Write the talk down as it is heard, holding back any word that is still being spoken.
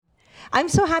I'm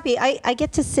so happy. I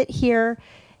get to sit here,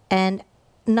 and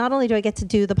not only do I get to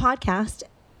do the podcast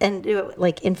and do it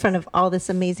like in front of all this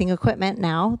amazing equipment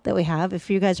now that we have. If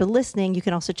you guys are listening, you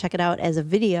can also check it out as a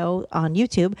video on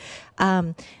YouTube.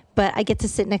 But I get to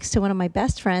sit next to one of my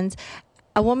best friends,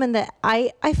 a woman that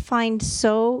I find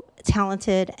so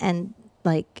talented and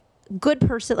like good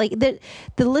person. Like the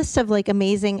list of like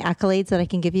amazing accolades that I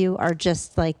can give you are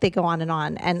just like, they go on and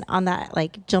on. And on that,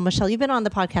 like Jill Michele, you've been on the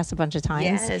podcast a bunch of times.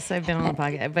 Yes, I've been on the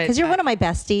podcast. Because you're one of my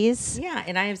besties. Yeah,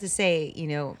 and I have to say,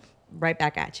 right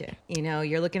back at you.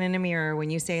 You're looking in a mirror. When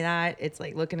you say that, it's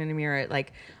like looking in a mirror.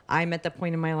 Like, I'm at the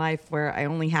point in my life where I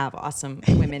only have awesome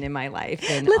women in my life.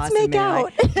 And Let's awesome make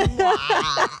out.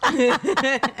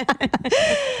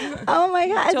 Oh my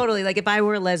God. Totally. Like, if I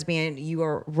were a lesbian, you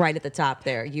are right at the top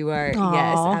there. You are. Aww,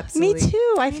 yes, absolutely. Me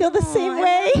too. I feel the same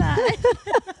way.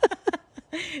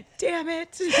 Damn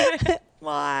it.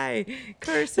 Why?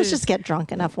 Curses. Let's just get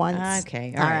drunk enough once.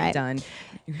 Okay. All right. Done.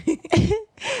 No,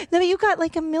 but you got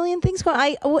like a million things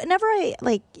going.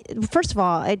 First of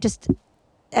all, you're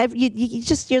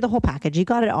the whole package. You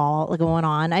got it all going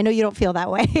on. I know you don't feel that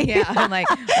way. Yeah, I'm like,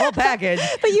 whole package.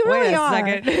 But you really Wait a are.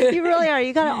 second. You really are.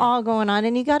 You got it all going on,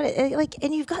 and you got it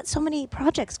and you've got so many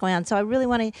projects going on. So I really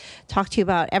want to talk to you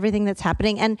about everything that's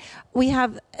happening. And we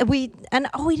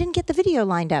didn't get the video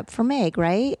lined up for Meg,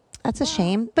 right? That's a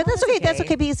shame, but that's okay. That's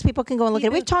okay because people can go and look at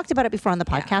it. We've talked about it before on the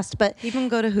podcast, but you can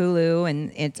go to Hulu,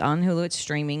 and it's on Hulu. It's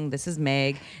streaming. This is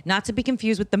Meg, not to be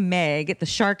confused with the Meg, the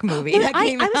shark movie.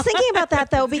 I was thinking about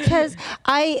that though, because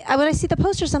when I see the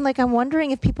posters, I'm like, I'm wondering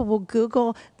if people will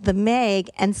Google the Meg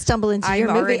and stumble into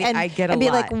your movie and be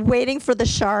like waiting for the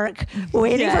shark,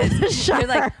 waiting for the shark. You're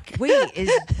like, wait,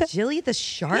 is Jilly the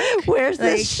shark? Where's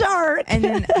the shark? And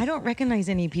then I don't recognize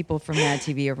any people from Mad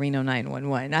TV or Reno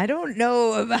 911. I don't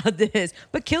know about this,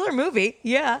 but killer movie.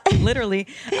 Yeah, literally.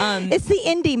 It's the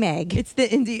indie Meg. It's the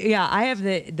indie. Yeah, I have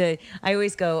I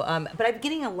always go, but I'm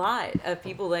getting a lot of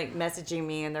people like messaging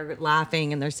me, and they're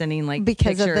laughing, and they're sending like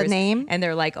because pictures, of the name, and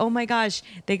they're like, oh my gosh,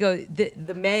 they go,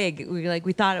 the Meg,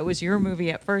 we thought it was your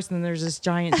movie at first, and then there's this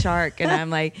giant shark, and I'm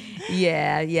like,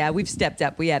 yeah, we've stepped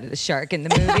up. We added a shark in the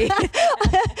movie.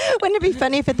 Wouldn't it be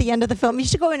funny if at the end of the film you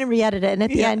should go in and re-edit it, and at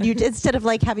the end you instead of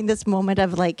like having this moment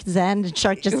of like Zen and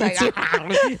shark just like, eats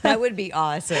you. That would be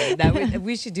awesome.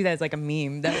 We should do that as like a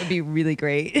meme. That would be really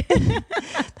great.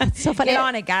 That's so funny. Get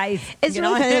on it, guys. It's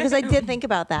really funny because I did think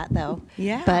about that though.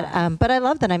 Yeah. But I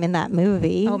love that I'm in that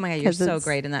movie. Oh my God, you're so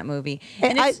great in that movie.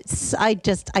 And I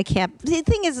can't. The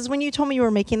thing is when you told me you were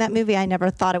making that movie, I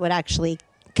never thought it would actually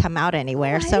come out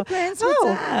anywhere. Hey, Prince,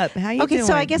 what's up? How you doing?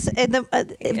 So I guess we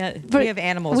have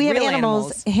animals. We have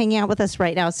animals hanging out with us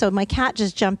right now. So my cat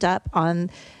just jumped up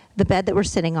on the bed that we're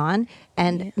sitting on,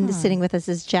 and sitting with us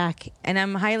is Jack. And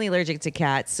I'm highly allergic to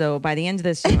cats, so by the end of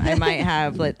this, I might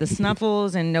have like the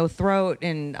snuffles and no throat,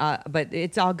 and but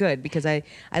it's all good because I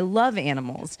love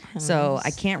animals, so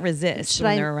I can't resist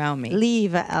when they're around me.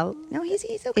 Leave? No, he's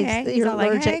okay. He's you're all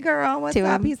like, allergic hey girl, what's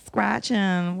up? He's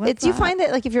scratching. What's Do you up? find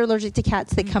that like if you're allergic to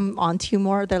cats, they come on to you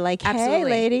more? They're like, hey,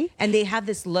 absolutely, lady, and they have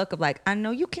this look of like, I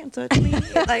know you can't touch me.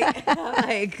 Like, oh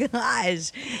my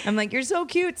gosh, I'm like, you're so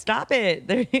cute. Stop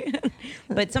it.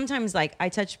 But sometimes like I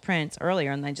touch Prince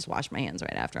earlier and I just wash my hands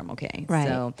right after. I'm okay. Right.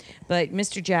 So, but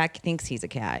Mr. Jack thinks he's a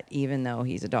cat, even though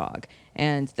he's a dog.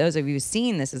 And those of you who've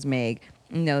seen This Is Meg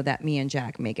know that me and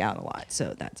Jack make out a lot.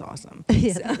 So that's awesome.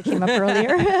 Yeah, so. that came up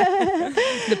earlier.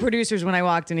 The producers, when I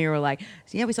walked in here, were like,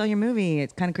 yeah, we saw your movie.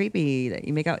 It's kind of creepy that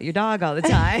you make out with your dog all the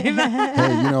time. Hey,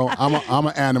 I'm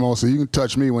an animal, so you can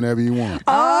touch me whenever you want.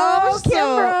 Oh,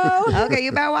 Kimbro. Okay,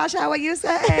 you better watch out what you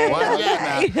say.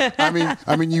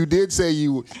 I mean, you did say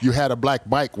you had a black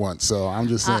bike once, so I'm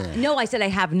just saying. No, I said I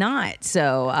have not.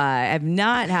 So I've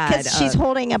not had. Because she's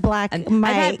holding a black mic.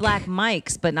 I've had black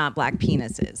mics, but not black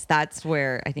penises. That's where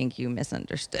I think you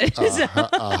misunderstood.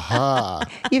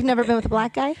 You've never been with a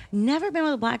black guy? Never been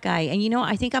with a black guy. And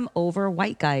I think I'm over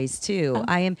white guys too. Oh.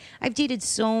 I've dated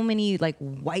so many like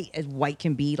white as white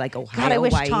can be, like Ohio God, I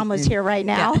wish white Tom was here right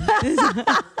now.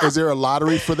 Yeah. Is there a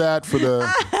lottery for that? For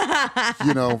the,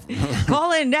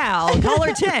 Call in now.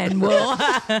 Caller 10 will.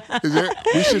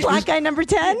 Black guy number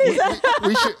 10?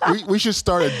 We should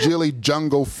start a Jilly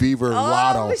Jungle Fever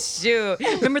lotto. Oh, shoot.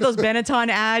 Remember those Benetton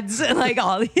ads? Like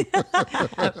all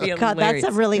God, that's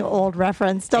a really old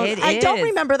reference. I don't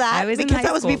remember that because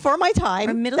that was before my time.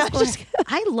 Or middle school.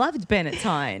 I loved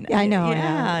Benetton. Yeah, I know.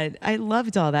 Yeah, I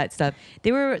loved all that stuff.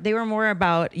 They were more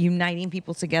about uniting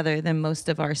people together than most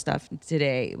of our stuff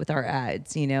today with our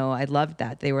ads. You know, I loved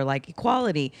that. They were like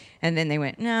equality. And then they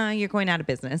went, no, you're going out of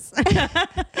business.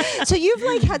 So you've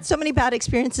like had so many bad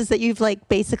experiences that you've like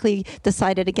basically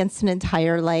decided against an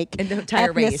entire like And the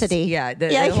entire ethnicity. race. Yeah.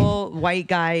 The whole white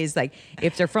guys, like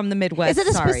if they're from the Midwest. Is it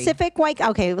a sorry. specific white?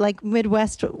 Okay, like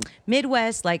Midwest.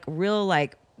 Midwest, like real,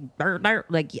 like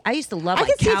I used to love I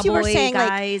like can see if you were cowboy saying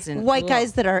guys like and white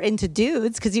guys that are into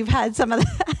dudes because you've had some of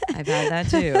that. I've had that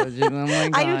too. Oh my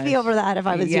I would be gosh. over that if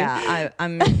I was you.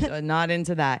 I'm not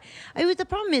into that. The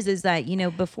problem is that, you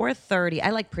know, before 30, I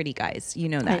like pretty guys. You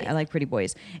know that. Right. I like pretty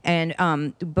boys. And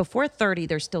before 30,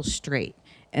 they're still straight.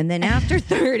 And then after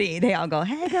 30, they all go,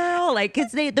 hey, girl. Like,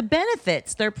 it's the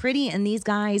benefits. They're pretty. And these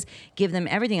guys give them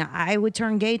everything. I would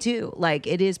turn gay, too. Like,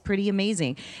 it is pretty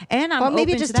amazing. And I'm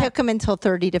maybe it open just to that. took them until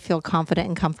 30 to feel confident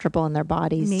and comfortable in their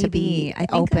bodies to be I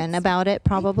think open that's- about it,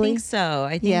 probably. I think so.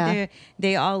 I think Yeah.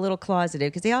 they all a little closeted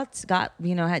because they all got,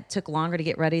 you know, took longer to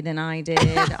get ready than I did,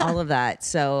 all of that.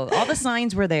 So all the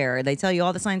signs were there. They tell you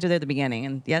all the signs are there at the beginning,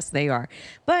 and yes, they are.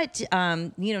 But,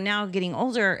 you know, now getting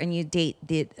older and you date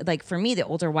like for me, the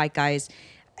older white guys,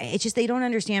 it's just they don't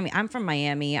understand me. I'm from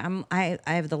Miami. I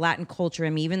have the Latin culture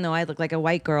in me. Even though I look like a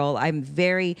white girl, I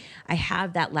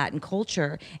have that Latin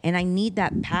culture, and I need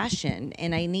that passion,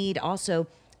 and I need also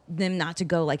them not to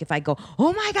go like if I go,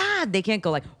 oh my God, they can't go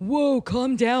like, whoa,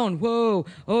 calm down, whoa,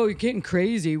 oh, you're getting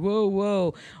crazy,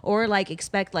 whoa, or like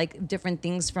expect like different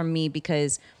things from me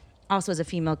because. Also, as a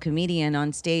female comedian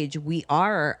on stage,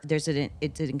 it's an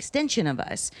extension of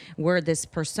us. We're this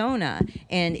persona,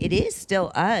 and it is still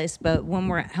us, but when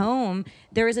we're at home,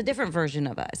 there is a different version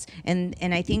of us. And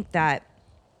I think that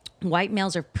white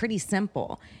males are pretty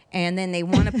simple, and then they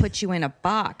want to put you in a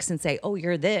box and say, oh,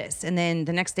 you're this, and then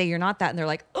the next day you're not that, and they're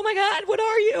like, oh my God, what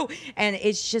are you? And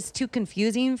it's just too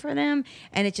confusing for them,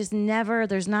 and it just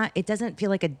it doesn't feel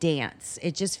like a dance.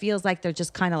 It just feels like they're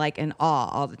just kind of like in awe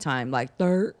all the time, like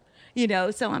dirt. You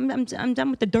know, so I'm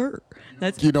done with the dirt.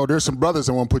 That's You know, there's some brothers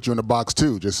that won't put you in a box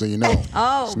too, just so you know.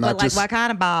 oh, It's but not like just, what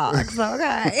kind of box?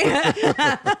 Okay.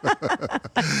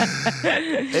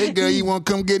 hey girl, you want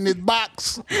to come get in this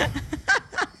box?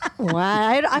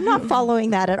 Wow, I'm not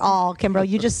following that at all, Kimbro.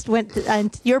 You just went,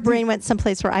 and your brain went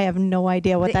someplace where I have no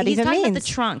idea what that He's even talking means. about the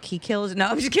trunk. He kills. No,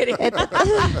 I'm just kidding.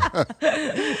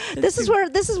 This is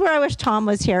where I wish Tom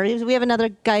was here. We have another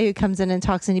guy who comes in and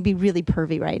talks, and he'd be really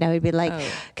pervy right now. He'd be like,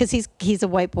 because he's a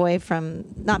white boy from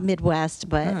not Midwest,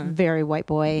 but very white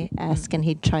boy-esque, and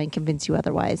he'd try and convince you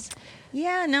otherwise.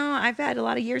 Yeah, no, I've had a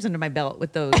lot of years under my belt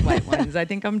with those white ones. I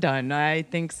think I'm done. I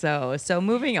think so. So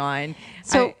moving on.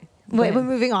 Wait, we're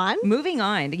moving on? Moving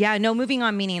on. Yeah, no, moving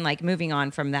on meaning like moving on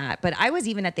from that. But I was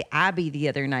even at the Abbey the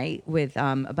other night with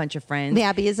a bunch of friends. The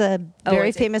Abbey is a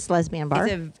very famous lesbian bar.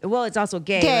 It's also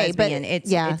gay, lesbian. But it's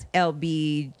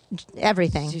LB.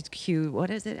 Everything. Q. What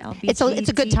is it? LB. It's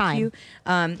a good time.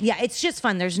 Yeah, it's just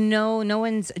fun. There's no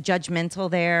one's judgmental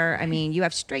there. I mean, you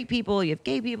have straight people, you have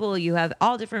gay people, you have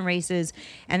all different races,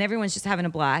 and everyone's just having a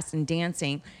blast and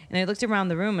dancing. And I looked around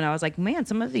the room and I was like, man,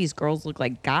 some of these girls look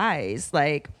like guys.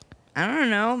 Like, I don't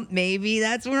know. Maybe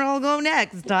that's where I'll go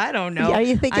next. I don't know. Are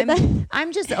you thinking that?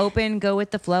 I'm just open, go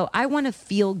with the flow. I want to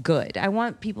feel good. I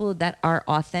want people that are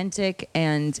authentic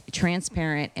and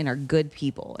transparent and are good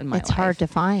people in my life. It's hard to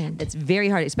find. It's very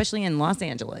hard, especially in Los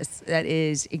Angeles. That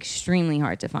is extremely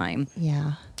hard to find.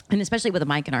 Yeah. And especially with a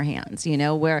mic in our hands, you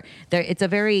know, where it's a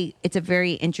very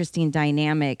interesting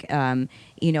dynamic.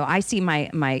 You know, I see my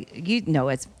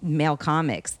it's male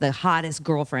comics, the hottest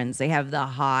girlfriends. They have the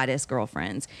hottest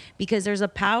girlfriends because there's a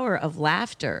power of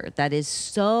laughter that is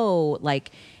so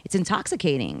like it's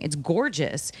intoxicating. It's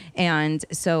gorgeous. And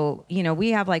so, you know, we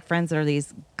have like friends that are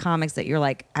these comics that you're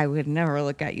like, I would never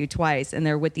look at you twice. And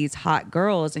they're with these hot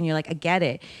girls and you're like, I get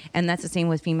it. And that's the same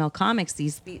with female comics.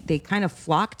 They kind of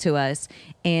flock to us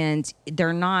and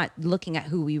they're not looking at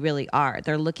who we really are.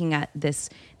 They're looking at this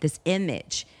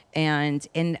image. And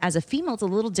as a female, it's a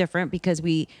little different because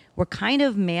we're kind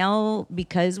of male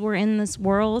because we're in this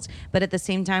world, but at the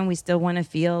same time, we still want to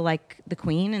feel like the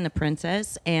queen and the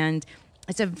princess. And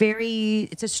it's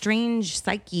a strange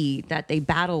psyche that they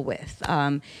battle with.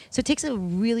 So it takes a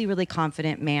really, really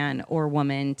confident man or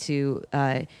woman to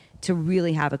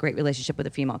really have a great relationship with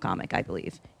a female comic, I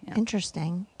believe. Yeah.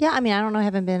 Interesting. Yeah, I mean, I don't know. I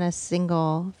haven't been a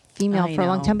single female I for a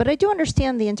long know. time, but I do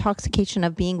understand the intoxication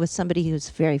of being with somebody who's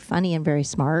very funny and very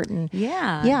smart. And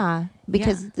Yeah.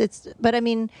 because but I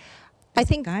mean, I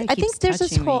think there's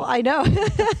this whole. I know.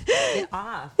 Get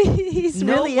off. He's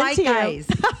No really white into guys.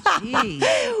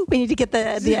 Jeez. We need to get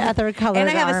the other color. And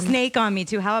I have arm. a snake on me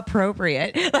too. How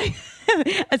appropriate. Like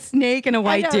a snake and a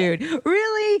white know. dude.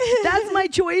 Really? That's my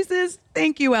choices?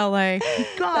 Thank you, LA.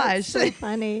 Gosh. So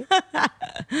funny.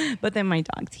 But then my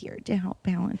dog's here to help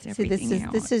balance See, everything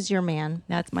out. this is your man.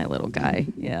 That's my little guy.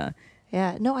 Yeah.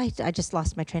 Yeah. No, I just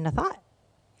lost my train of thought.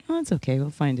 Oh, it's okay. We'll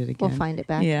find it again. We'll find it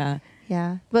back. Yeah.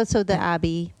 Yeah. Well, so the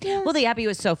Abbey. Yeah. Well, the Abbey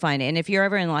was so fun. And if you're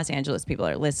ever in Los Angeles, people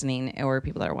are listening or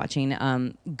people that are watching,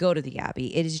 go to the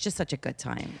Abbey. It is just such a good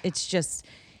time. It's just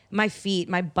my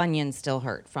bunions still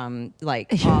hurt from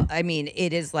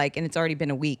it is like, and it's already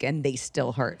been a week and they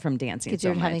still hurt from dancing so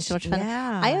You're much. having so much fun.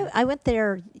 Yeah. I went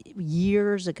there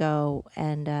years ago,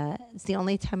 and it's the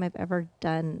only time I've ever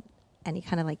done any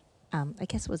kind of like, I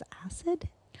guess it was acid.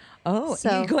 Oh,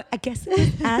 So- I guess it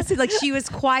was acid. Like she was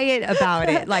quiet about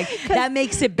it. Like that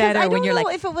makes it better when you're like.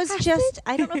 I don't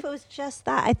know if it was just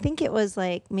that. I think it was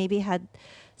like maybe had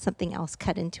something else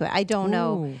cut into it. I don't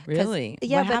know. Ooh, really?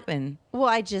 Yeah. What happened? Well,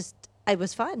 it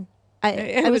was fun.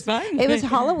 It was fun? It was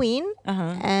Halloween,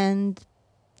 Uh-huh. and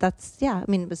that's I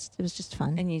mean, it was just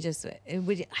fun. And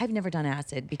I've never done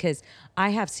acid because I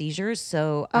have seizures,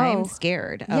 so I'm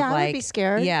scared. Of I'd be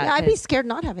scared. Yeah, I'd be scared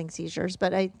not having seizures.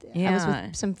 But I was Yeah.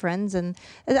 with some friends, and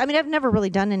I mean, I've never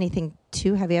really done anything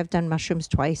too heavy. I've done mushrooms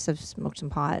twice. I've smoked some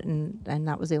pot, and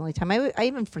that was the only time. I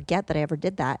even forget that I ever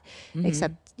did that,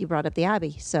 except you brought up the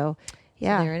Abbey. So.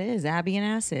 Yeah. So there it is, Abbey and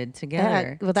acid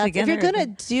together. Well, if you're gonna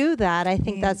do that, I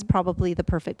think that's probably the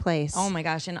perfect place. Oh my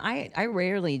gosh. And I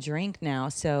rarely drink now.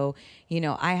 So,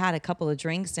 I had a couple of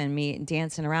drinks and me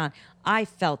dancing around. I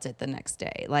felt it the next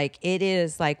day. Like it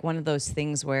is like one of those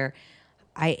things where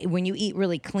when you eat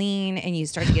really clean and you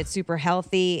start to get super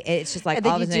healthy, it's just like and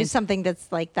then all of you a sudden do something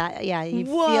that's like that. Yeah, you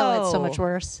feel it so much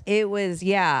worse. It was,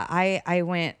 I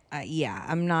went,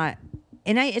 I'm not.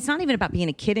 And it's not even about being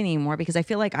a kid anymore because I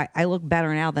feel like I look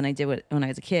better now than I did when I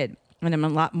was a kid. And I'm a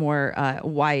lot more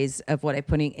wise of what I'm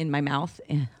putting in my mouth.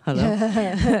 Hello.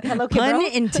 Hello, Pun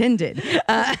Kibro. intended.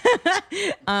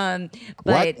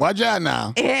 But Watch out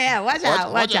now. yeah, watch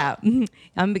out.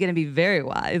 I'm going to be very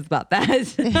wise about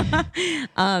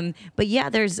that. But yeah,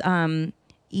 there's,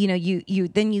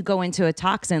 you go into a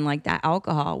toxin like that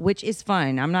alcohol, which is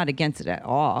fun. I'm not against it at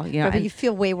all. But you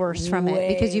feel way worse from it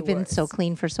because you've been worse. so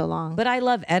clean for so long. But I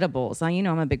love edibles. I'm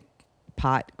a big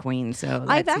pot queen, so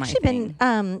that's I've my actually thing. been.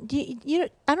 I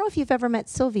don't know if you've ever met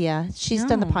Sylvia. She's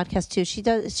done the No. podcast too.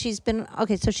 She's been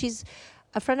okay. So she's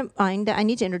a friend of mine that I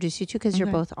need to introduce you to because you're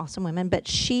both awesome women. But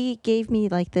she gave me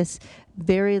like this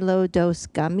very low dose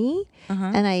gummy,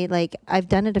 and I've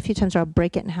done it a few times where I'll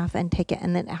break it in half and take it,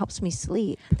 and then it helps me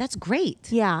sleep. That's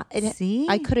great. Yeah, See?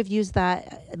 I could have used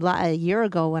that a year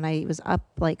ago when I was up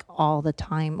like all the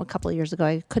time. A couple of years ago,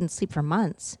 I couldn't sleep for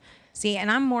months. See,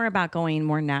 and I'm more about going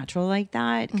more natural like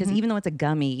that because even though it's a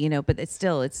gummy, but it's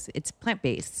still it's plant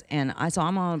based, and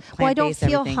I'm on plant based. Well, I don't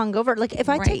feel everything. hungover. Like if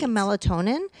I take a Right.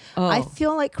 melatonin, I Oh.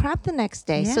 feel like crap the next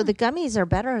day. So Yeah. the gummies are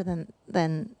better than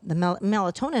the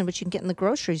melatonin, which you can get in the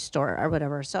grocery store or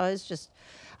whatever. So it's just,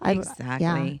 Exactly.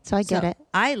 Yeah, so I get it.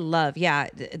 I love,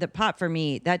 the pot for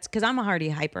me. That's because I'm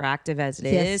already hyperactive as it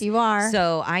is. Yes, you are.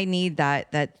 So I need that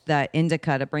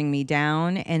indica to bring me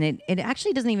down, and it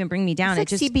actually doesn't even bring me down. It's like it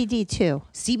just CBD too.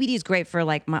 CBD is great for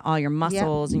like all your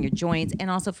muscles and your joints, and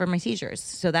also for my seizures.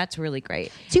 So that's really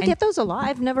great. Do you And get those a lot?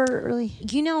 I've never really.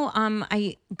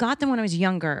 I got them when I was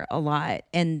younger a lot,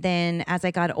 and then as I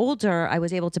got older, I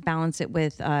was able to balance it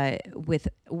with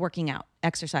working out.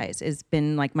 Exercise has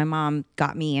been like my mom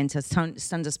got me into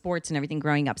tons of sports and everything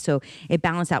growing up, so it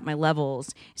balanced out my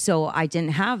levels. So I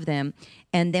didn't have them,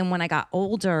 and then when I got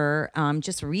older,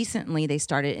 just recently they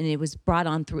started, and it was brought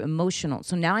on through emotional.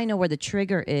 So now I know where the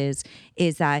trigger is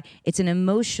that it's an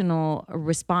emotional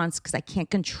response because I can't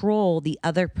control the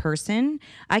other person.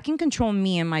 I can control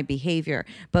me and my behavior,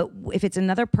 but if it's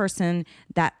another person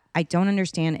that I don't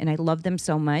understand and I love them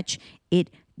so much, it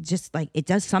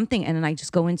does something, and then I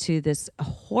just go into this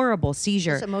horrible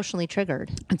seizure. It's emotionally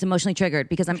triggered. It's emotionally triggered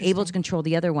because I'm able to control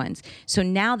the other ones. So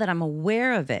now that I'm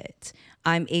aware of it,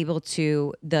 I'm able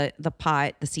to, the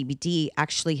pot, the CBD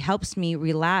actually helps me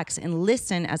relax and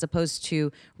listen as opposed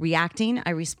to reacting.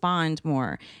 I respond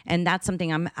more. And that's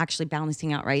something I'm actually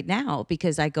balancing out right now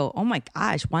because I go, oh my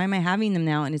gosh, why am I having them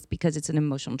now? And it's because it's an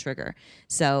emotional trigger.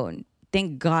 So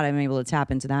thank God I'm able to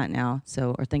tap into that now.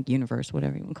 So, or thank universe,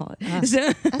 whatever you want to call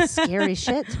it. That's scary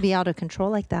shit to be out of control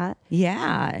like that.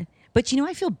 Yeah. But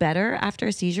I feel better after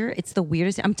a seizure. It's the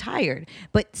weirdest. I'm tired,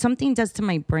 but something does to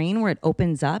my brain where it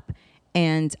opens up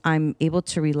and I'm able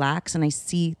to relax and I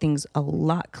see things a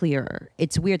lot clearer.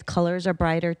 It's weird. Colors are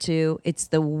brighter too. It's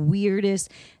the weirdest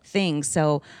thing.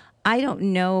 So I don't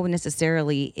know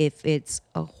necessarily if it's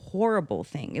a horrible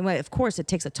thing. Of course, it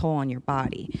takes a toll on your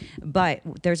body, but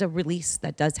there's a release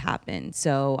that does happen.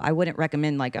 So I wouldn't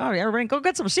recommend like, oh, everybody go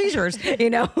get some seizures,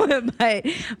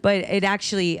 but it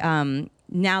actually,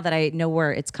 now that I know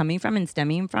where it's coming from and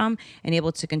stemming from and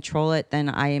able to control it, then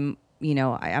I'm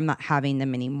not having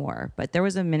them anymore. But there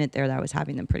was a minute there that I was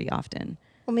having them pretty often.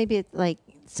 Well, maybe it's like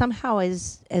somehow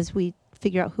as we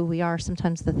figure out who we are,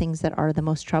 sometimes the things that are the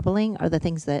most troubling are the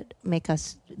things that make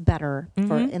us better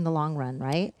for in the long run,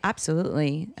 right?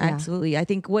 Absolutely. Yeah. Absolutely. I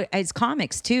think as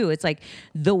comics too, it's like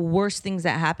the worst things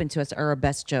that happen to us are our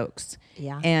best jokes.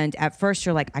 Yeah. And at first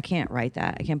you're like, I can't write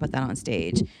that. I can't put that on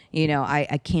stage.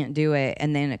 I can't do it.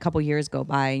 And then a couple years go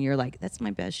by and you're like, that's my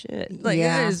best shit. Like,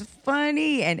 Yeah. That is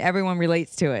funny. And everyone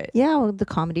relates to it. Yeah, well, the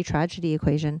comedy tragedy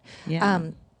equation. Yeah.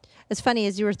 It's funny,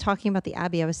 as you were talking about the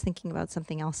Abbey, I was thinking about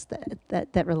something else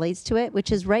that relates to it,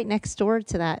 which is right next door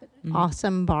to that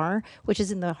awesome bar, which is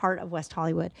in the heart of West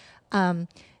Hollywood,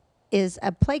 is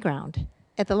a playground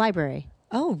at the library.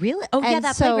 Oh, really? Oh, yeah, And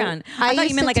that so playground. I thought used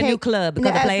you meant to like a new take- club No,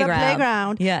 called the it's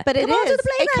playground. Yeah. But Come on to the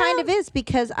it kind of playground. is,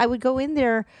 because I would go in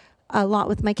there a lot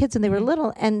with my kids when they were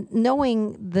little, and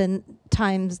knowing the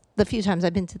few times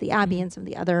I've been to the Abbey and some of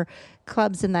the other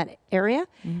clubs in that area,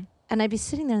 and I'd be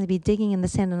sitting there and they'd be digging in the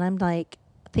sand, and I'm like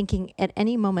thinking at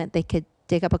any moment they could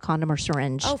dig up a condom or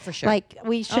syringe. Oh, for sure. Like,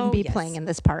 we shouldn't Oh, be yes. playing in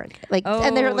this park. Like,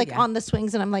 and they're Oh, like yeah. on the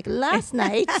swings, and I'm like, last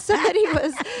night somebody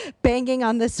was banging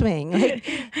on the swing. Like,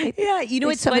 Yeah, like it's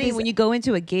funny somebody's- when you go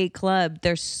into a gay club,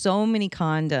 there's so many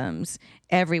condoms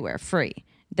everywhere, free,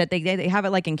 that they have it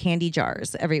like in candy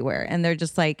jars everywhere, and they're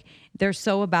just like, they're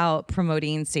so about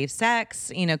promoting safe sex,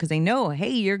 because they know, hey,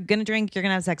 you're gonna drink, you're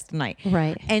gonna have sex tonight,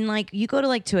 Right. And like, you go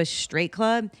to a straight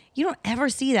club, you don't ever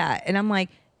see that, and I'm like,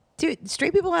 dude,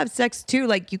 straight people have sex too.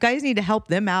 Like, you guys need to help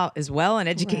them out as well and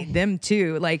educate Right. them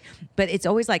too. Like, but it's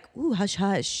always like, ooh, hush,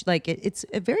 hush. Like, it's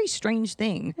a very strange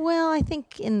thing. Well, I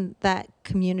think in that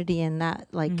community and that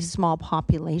like small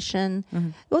population,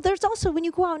 well, there's also when you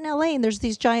go out in LA and there's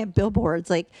these giant billboards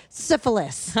like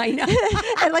syphilis. I know.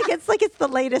 And it's the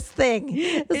latest thing.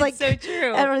 It's like so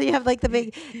true. And you have like the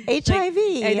big HIV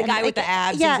And the guy like, with the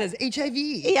abs yeah, says HIV.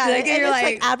 yeah, Like, and and you're it's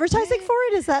like advertising for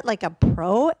it. Is that like a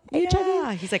pro yeah.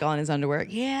 HIV? He's like all in his underwear.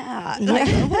 Yeah.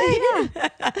 Yeah.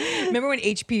 Remember when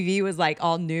HPV was like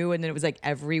all new and then it was like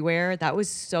everywhere? That was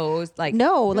so like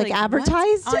No, you're like what?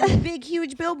 advertised? on big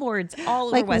huge billboards all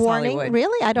over Like West warning? Hollywood.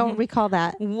 Really? I don't recall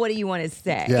that. What do you want to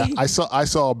say? Yeah, I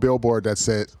saw a billboard that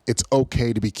said it's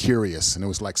okay to be curious, and it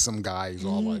was like some guy who's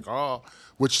all like, oh,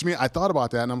 which to me, I thought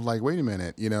about that, and I'm like, wait a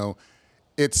minute,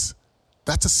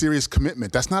 that's a serious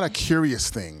commitment. That's not a curious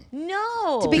thing.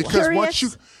 No. To be Because once curious you-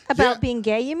 about yeah. being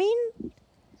gay, you mean?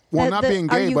 Well, The- not the- being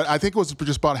are gay, you- but I think it was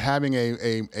just about having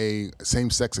a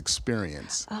same-sex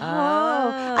experience. Oh,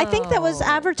 I think that was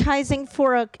advertising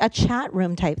for a chat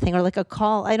room type thing or like a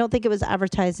call. I don't think it was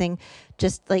advertising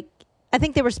just like, I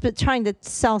think they were trying to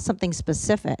sell something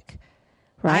specific,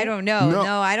 right? I don't know.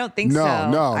 No, I don't think so.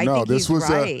 No, I no. think This he's was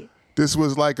right. this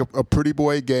was like a pretty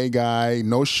boy gay guy,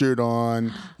 no shirt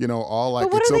on, all like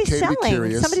But what it's are they okay to be selling?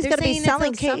 curious. Somebody's They're got to be saying it's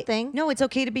selling okay. something. No, it's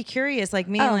okay to be curious. Like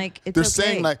me, Oh. like it's They're okay.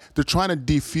 saying like they're trying to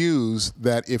diffuse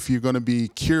that if you're going to be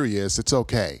curious, it's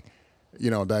okay.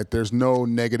 That there's no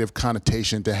negative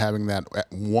connotation to having that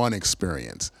one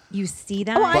experience. You see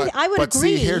that? Oh, I would but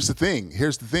agree. see, here's the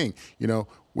thing.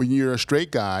 When you're a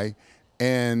straight guy,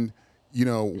 and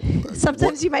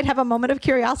Sometimes you might have a moment of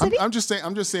curiosity. I'm just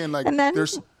saying, like And then-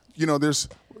 there's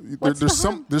What's the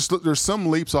harm? there's some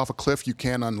leaps off a cliff you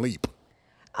can't unleap.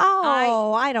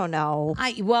 I don't know.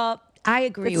 I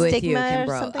agree With with you, stigma or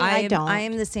Kimbro. something? I don't. I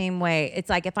am the same way. It's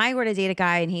like if I were to date a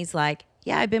guy and he's like,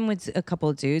 yeah, I've been with a couple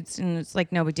of dudes and it's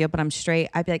like no big deal, but I'm straight.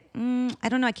 I'd be like, I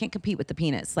don't know. I can't compete with the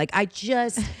penis. Like I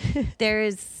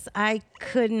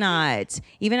could not.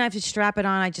 Even if I strap it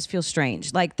on, I just feel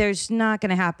strange. Like there's not going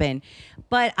to happen.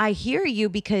 But I hear you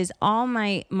because all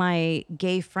my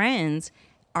gay friends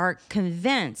are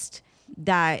convinced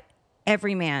that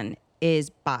every man is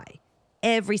bi.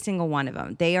 Every single one of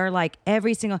them. They are like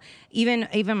every single, even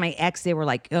my ex, they were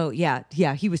like, oh yeah,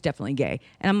 he was definitely gay.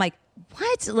 And I'm like,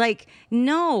 what? Like,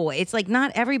 no, it's like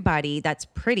not everybody that's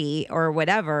pretty or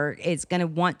whatever is going to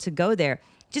want to go there.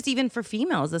 Just even for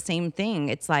females, the same thing.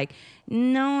 It's like,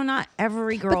 no, not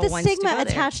every girl But the wants to stigma go there.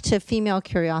 attached to female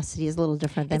curiosity is a little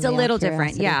different than It's a male little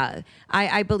different. curiosity.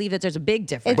 Yeah. I believe that there's a big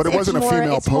difference. But it It's wasn't a more-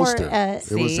 female it's more, poster.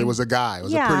 see? It was a guy. It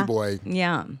was a Yeah. pretty boy.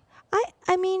 Yeah.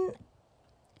 I mean,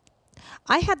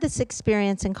 I had this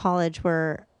experience in college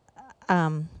where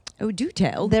Oh, do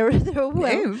tell. There were Would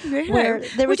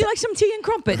you like some tea and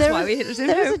crumpets? there was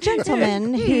a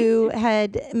gentleman who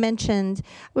had mentioned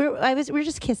we were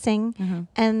just kissing,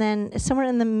 and then somewhere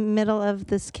in the middle of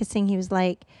this kissing, he was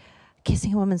like,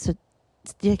 "Kissing a woman, so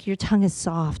like, your tongue is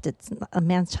soft. It's a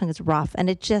man's tongue is rough," and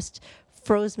it just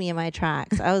froze me in my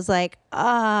tracks. I was like,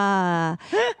 and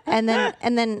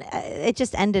then it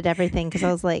just ended everything because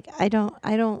I was like, I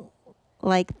don't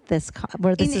like this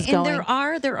where this is going.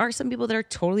 And there are some people that are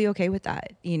totally okay with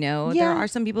that. You know, Yeah. there are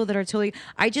some people that are totally.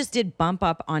 I just did bump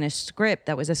up on a script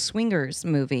that was a swingers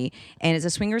movie, and it's a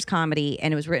swingers comedy,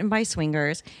 and it was written by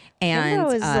swingers. And there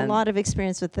was a lot of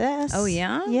experience with this. Oh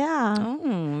yeah, yeah.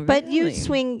 Oh, But you really?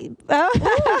 swing.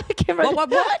 Kimber,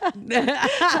 What?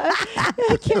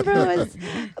 Kimber was.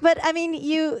 But I mean,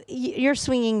 you're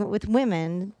swinging with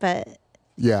women, but.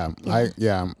 Yeah.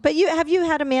 But have you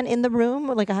had a man in the room,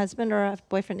 like a husband or a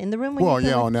boyfriend in the room? When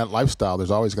Well, on that lifestyle,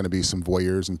 there's always going to be some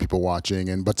voyeurs and people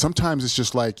watching, but sometimes it's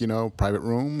just like private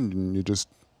room, and you just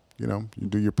you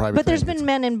do your private. But there's thing. been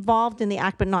men involved in the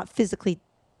act, but not physically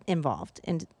involved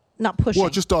and not pushing. Well,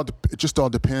 it just all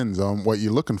depends on what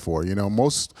you're looking for.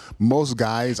 Most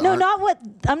guys. No, aren't, not what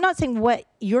I'm not saying what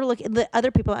you're looking. The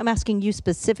other people. I'm asking you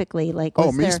specifically. Like,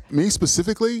 me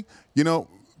specifically.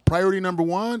 Priority number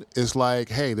one is like,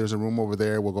 hey, there's a room over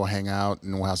there. We'll go hang out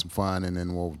and we'll have some fun, and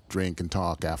then we'll drink and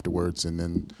talk afterwards. And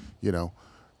then,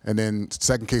 and then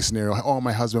second case scenario, oh,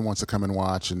 my husband wants to come and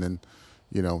watch. And then,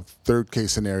 third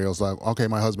case scenario is like, okay,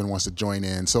 my husband wants to join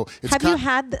in. So it's have you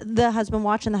had the husband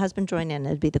watch and the husband join in?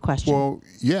 It'd be the question. Well,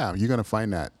 yeah, you're gonna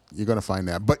find that.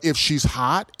 But if she's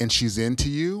hot and she's into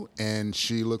you and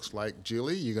she looks like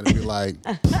Jilly, you're gonna be like.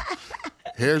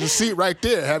 Here's a seat right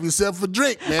there. Have yourself a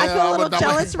drink, man. I feel a little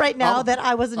jealous right now that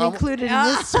I wasn't included in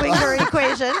this swinger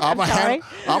equation. I'm sorry.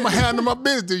 I'm going to handle my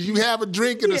business. You have a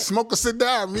drink and a smoke, sit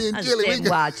down. Me and Jilly, we can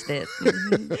watch this.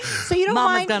 So you don't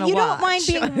Mama's don't mind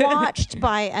being watched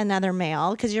by another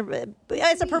male because you're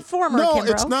as a performer. No,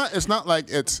 Kimbro. it's not. It's not like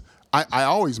it's. I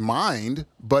always mind,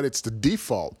 but it's the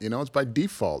default. It's by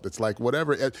default. It's like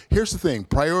whatever. Here's the thing.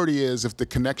 Priority is if the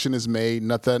connection is made,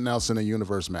 nothing else in the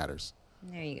universe matters.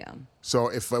 There you go. So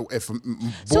if a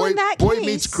So boy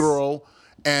meets girl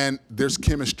and there's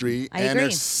chemistry I and agree.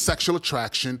 there's sexual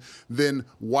attraction, then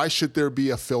why should there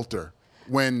be a filter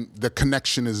when the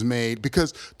connection is made?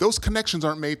 Because those connections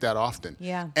aren't made that often.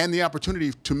 Yeah. And the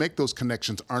opportunity to make those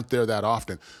connections aren't there that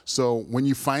often. So when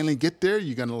you finally get there,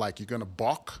 you're gonna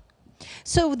balk.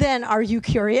 So then, are you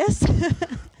curious?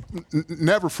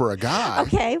 Never for a guy.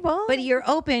 Okay, well, But you're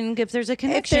open if there's a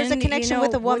connection. if there's a connection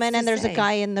with a what's woman to and there's a say?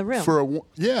 guy in the room.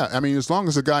 I mean, as long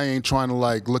as the guy ain't trying to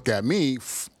like look at me,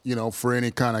 for any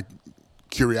kind of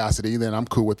curiosity, then I'm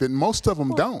cool with it. And most of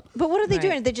them don't. But what are they Right.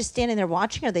 doing? Are they just standing there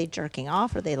watching? Are they jerking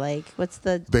off? Are they like, what's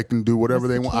the... They can do whatever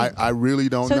What's they the want. kink? I really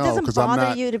don't So it know doesn't because I'm bother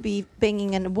not. you to be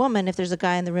banging a woman if there's a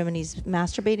guy in the room and he's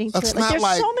masturbating to That's it? Like, not there's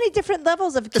like- so many different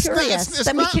levels of It's not- curious it's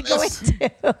that we not- could go it's-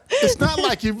 into. It's not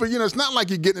like it's not like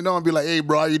you're getting it on and be like, hey,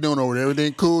 bro, how you doing over there?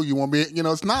 Everything cool? You want me?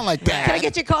 It's not like that. Can I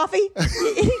get you coffee?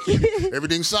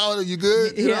 Everything solid? Are you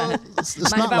good? It's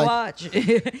Mind not if I like. watch?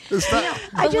 It's not.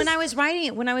 But when I was writing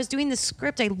it, when I was doing the script,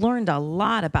 I learned a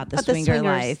lot about the About the swinger swingers.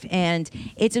 life, and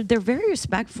they're very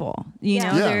respectful.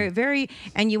 Yeah. They're very,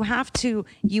 and you have to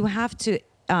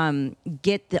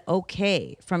get the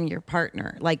okay from your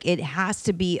partner. Like it has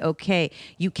to be okay.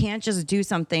 You can't just do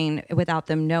something without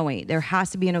them knowing. There has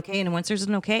to be an okay, and once there's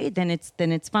an okay, then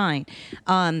it's fine.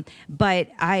 But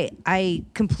I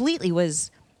completely was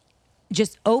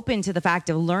just open to the fact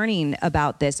of learning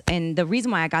about this. And the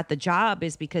reason why I got the job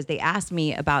is because they asked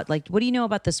me about, like, what do you know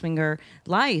about the swinger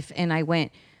life? And I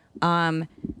went,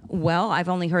 well, I've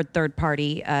only heard third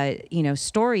party,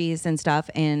 stories and stuff.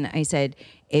 And I said,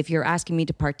 if you're asking me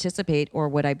to participate or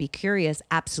would I be curious?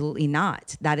 Absolutely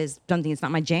not. That is something that's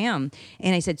not my jam.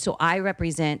 And I said, so I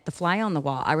represent the fly on the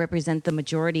wall. I represent the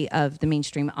majority of the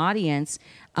mainstream audience,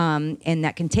 and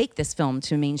that can take this film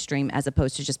to mainstream as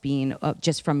opposed to just being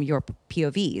just from your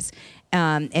POVs.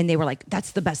 And they were like,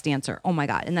 that's the best answer. Oh my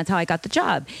God. And that's how I got the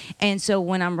job. And so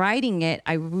when I'm writing it,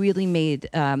 I really made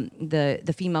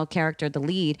the female character, the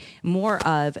lead, more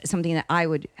of something that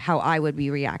how I would be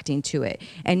reacting to it.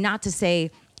 And not to say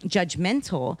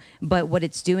judgmental, but what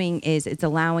it's doing is it's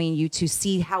allowing you to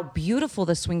see how beautiful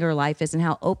the swinger life is and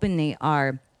how open they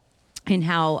are and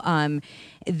how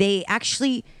they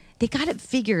got it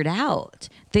figured out.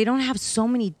 they don't have so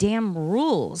many damn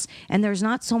rules, and there's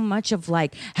not so much of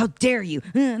like, how dare you?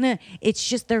 It's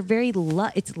just they're very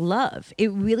it's love.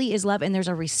 It really is love, and there's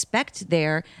a respect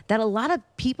there that a lot of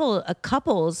people,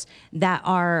 couples that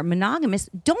are monogamous,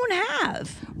 don't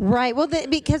have. Right. Well,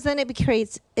 because then it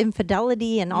creates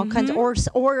infidelity and all kinds of,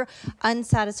 or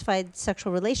unsatisfied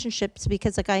sexual relationships.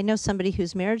 Because like I know somebody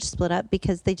whose marriage split up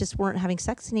because they just weren't having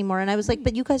sex anymore, and I was like,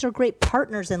 but you guys are great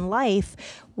partners in life.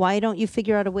 Why don't you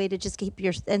figure out a way to just keep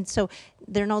your? And so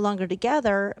they're no longer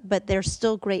together, but they're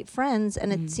still great friends.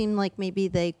 And it seemed like maybe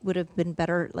they would have been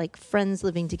better like friends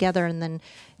living together, and then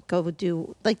go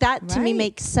do like that. To me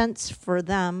makes sense for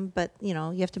them, but you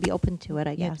have to be open to it.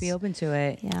 I guess You have to be open to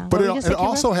it. Yeah. But it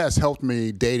also has helped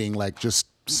me dating, like just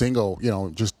single,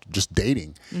 just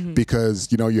dating, because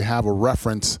you have a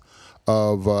reference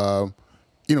of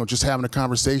just having a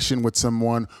conversation with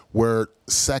someone where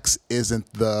sex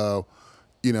isn't the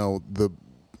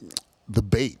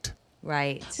bait.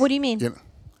 Right. What do you mean?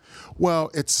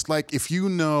 Well, it's like if you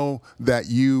know that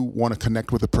you want to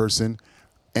connect with a person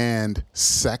and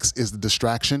sex is the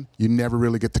distraction, you never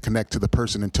really get to connect to the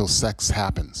person until sex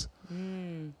happens.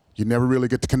 You never really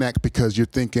get to connect because you're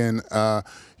thinking, the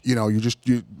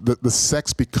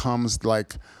sex becomes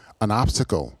like an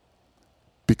obstacle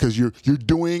because you're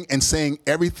doing and saying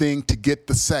everything to get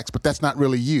the sex, but that's not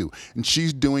really you. And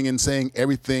she's doing and saying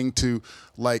everything to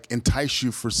like entice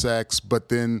you for sex, but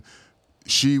then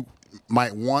she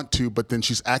might want to, but then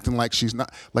she's acting like she's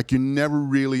not. Like you're never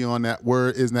really on that. Where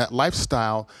is that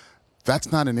lifestyle?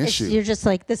 That's not an issue. You're just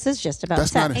like, this is just about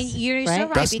That's sex. not And you're so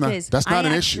right, That's because that's not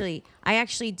an issue. I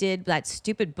actually did that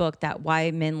stupid book, that Why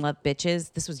Men Love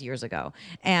Bitches. This was years ago,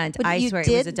 and I swear it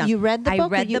was a dumb. You read the book? I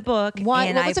read the book, and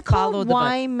what was I it called? followed the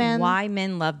Why book. Men Why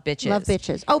Men Love Bitches. Love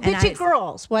bitches. Oh, And bitchy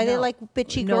girls. Why they No. like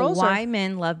bitchy No, girls? Why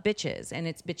Men Love Bitches, and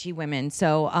it's bitchy women.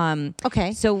 So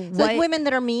Okay. So like women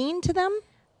that are mean to them?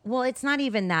 Well, it's not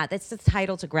even that. That's the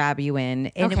title to grab you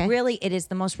in, and Okay. it is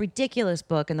the most ridiculous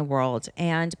book in the world.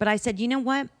 But I said, you know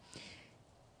what?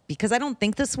 Because I don't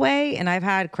think this way, and I've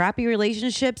had crappy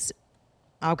relationships.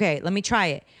 Okay, let me try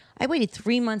it. I waited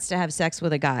 3 months to have sex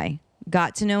with a guy.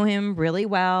 Got to know him really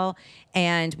well,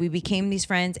 and we became these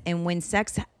friends. And when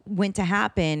sex went to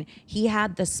happen, he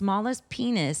had the smallest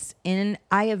penis, and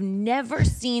I have never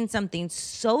seen something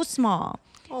so small.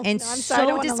 And I'm sorry, I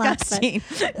don't so wanna laugh, but- disgusting.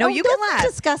 No, you can that's laugh.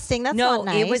 disgusting. That's No, not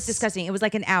nice. it was disgusting. It was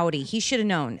like an Audi. He should have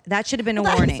known. That should have been a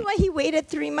That's warning. why he waited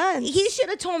 3 months. He should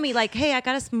have told me, like, hey, I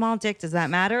got a small dick. Does that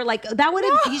matter? Like, that would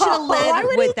have, he should have Why led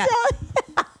would with he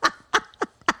that.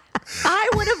 I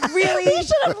would have really. He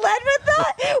should have led with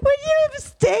that. Would you have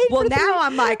stayed? Well, for now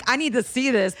I'm like, I need to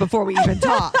see this before we even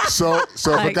talk. So if a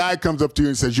Like- guy comes up to you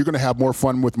and says, "You're going to have more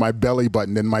fun with my belly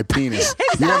button than my penis,"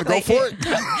 you want to go for it?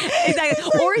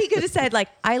 Exactly. Or he could have said, like,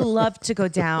 I love to go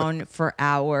down for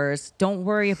hours. Don't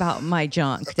worry about my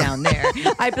junk down there.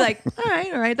 I'd be like,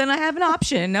 all right, then I have an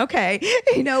option. Okay.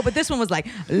 But this one was like,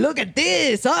 look at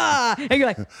this. And you're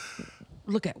like,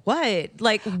 look at what?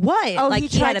 Like what? Oh, like he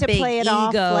tried had a to big play it ego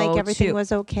off like everything too.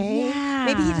 was okay. Yeah.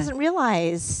 Maybe he doesn't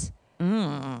realize.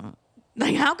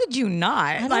 Like, how could you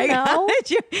not? I don't like, know. how could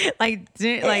you? Like,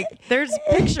 there's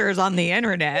pictures on the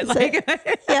internet. Like,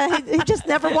 Yeah, he just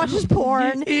never watches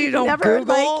porn. You don't never,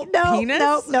 Google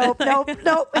penis?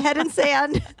 Nope. Head in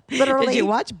sand. Literally. did you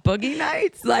watch Boogie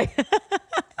Nights? Like,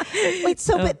 Wait,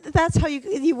 but that's how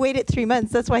you waited 3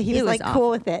 months. That's why he was It was like cool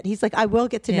with it. He's like, I will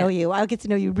get to know you. I'll get to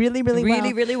know you really, really well.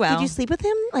 Really, really well. Did you sleep with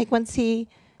him? Like once he,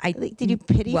 did you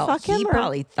pity well, fuck him? he or-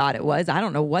 probably thought it was. I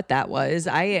don't know what that was.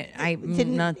 I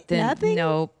Didn't- nothing. nothing?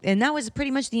 No, and that was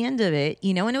pretty much the end of it.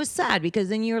 And it was sad because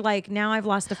then you're like, now I've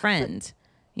lost a friend.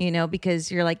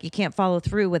 Because you're like, you can't follow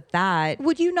through with that.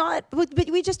 Would you not? But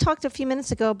we just talked a few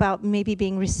minutes ago about maybe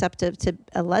being receptive to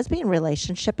a lesbian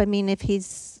relationship. I mean, if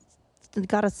he's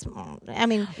got a small,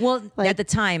 Well, at the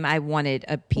time I wanted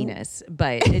a penis,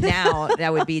 but now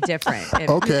that would be different.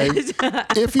 Okay.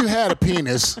 If you had a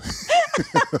penis,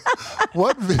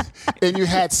 and you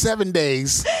had 7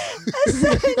 days.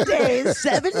 7 days.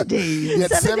 7 days. You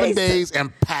had 7 days. days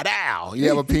and padow, you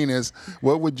have a penis.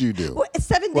 What would you do?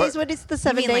 7 days. What is the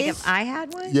 7 You mean days? like if I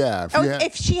had one? Yeah.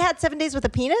 if she had 7 days with a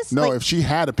penis? no, Like, if she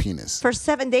had a penis. for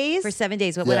 7 days? For 7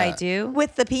 days, what would I Yeah. do?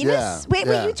 With the penis? Yeah, Wait,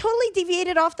 yeah. you totally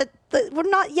deviated off the we're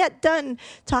not yet done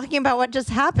talking about what just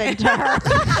happened to her.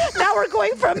 Now we're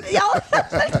going from y'all.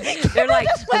 They're like,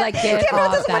 get Kimber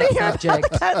off doesn't want to that hear subject.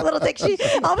 about that little dick.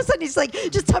 All of a sudden, he's like,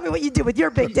 just tell me what you do with your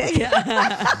big dick.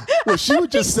 Well, she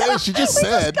would just say, she just We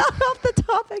said, just got off the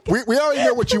topic. we already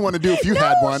know what you want to do if you no,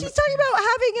 had one. she's talking about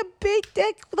having a big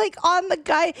dick, like on the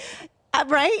guy.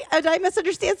 Right? Did I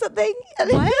misunderstand something?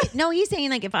 What? No, he's saying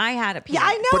like if I had a penis. Yeah,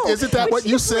 I know. But isn't that what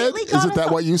you said? Isn't that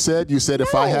what you said? You said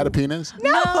if I had a penis?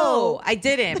 No, I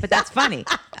didn't. But that's funny.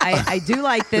 I do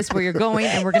like this where you're going,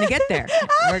 and we're gonna get there.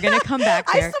 We're gonna come back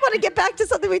I there. still want to get back to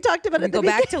something we talked about at the Go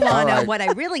back to beginning. Lana. All right. What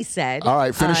I really said. All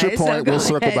right, finish your point. go We'll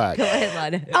circle ahead. back. Go ahead,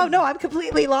 Lana. Oh no, I'm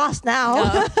completely lost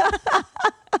now.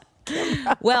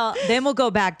 Well, then we'll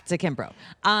go back to Kimbro.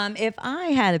 If I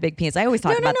had a big penis, I always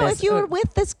talk about this. If you were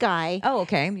with this guy, Oh,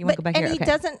 okay. You want to go back and here? he Okay.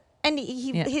 doesn't, and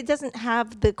he doesn't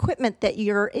have the equipment that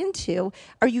you're into.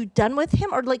 Are you done with him,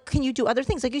 or like can you do other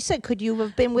things? Like you said, could you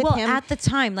have been with Well, him? at the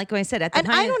time, like I said, at the And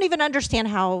time. I don't even understand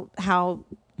how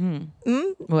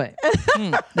What?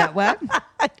 That what?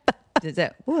 Is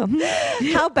that?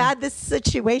 how bad this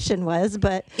situation was,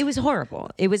 but It was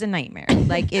horrible. It was a nightmare.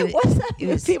 Like it what's that it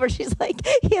was. movie where she's like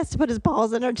he has to put his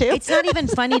balls in her too? It's not even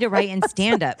funny to write in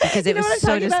stand up because it know was what I'm so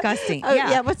talking about? disgusting. Oh,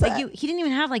 yeah, what's like that? he didn't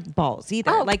even have like balls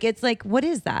either. Oh. Like it's like what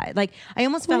is that? Like I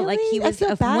almost felt like Really? he I was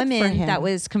feel a bad for woman him. that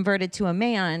was converted to a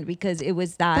man because it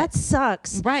was That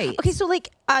sucks. Right. Okay, so like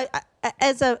I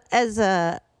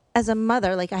as a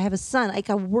mother, like I have a son, like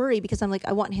I worry because I'm like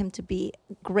I want him to be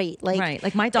great. Like right.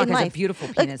 Like my dog in has life. a beautiful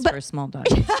Like, penis but- for a small dog.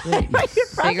 Right, you're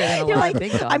proud, Bigger than a you're lot like, of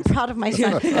big dogs. I'm proud of my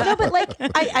son. No, but like,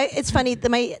 it's funny.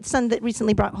 My son that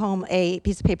recently brought home a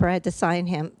piece of paper, I had to sign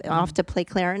him off to play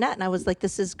clarinet, and I was like,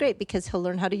 this is great because he'll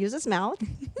learn how to use his mouth,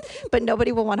 but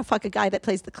nobody will want to fuck a guy that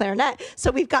plays the clarinet.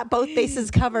 So we've got both bases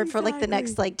covered for like the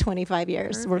next like 25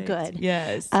 years. We're good.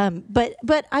 Yes.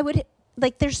 But I would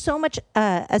like. There's so much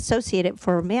associated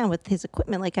for a man with his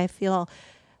equipment. Like I feel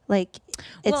like.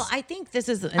 It's, Well, I think this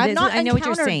is. I've not I know what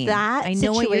you're encountered saying. that I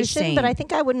know what you're situation, saying. but I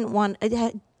think I wouldn't want.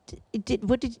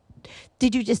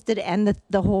 Did you just end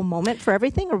the whole moment for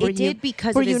everything, or were It you did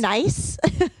because were of you his- nice?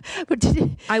 Or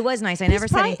did- I was nice. I he's never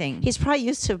said probably- anything. He's probably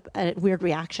used to a weird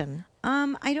reaction.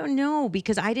 I don't know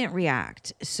because I didn't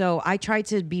react. So I tried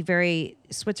to be very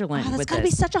Switzerland Oh, that's with got to be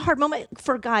this. such a hard moment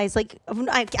for guys. Like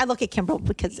I look at Kimball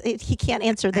because he can't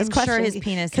answer this I'm question. sure his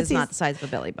penis 'cause is not he's- the size of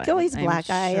a belly button. Oh, he's a I'm black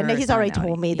guy, and sure he's it's not already out.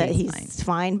 told me that he's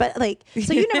fine. But like,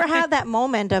 so you never had that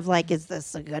moment of like, is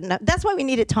this a good enough? That's why we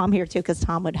needed Tom here too, because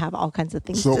Tom would have all kinds of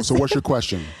things. So to so say. what's your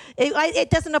question? It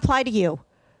doesn't apply to you.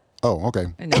 Oh, okay.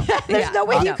 No. There's Yeah, no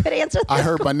way you no. could answer that. I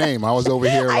heard my name. I was over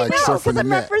here I like know, surfing because the I'm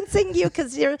net. referencing you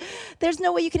because there's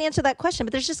no way you can answer that question,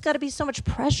 but there's just got to be so much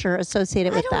pressure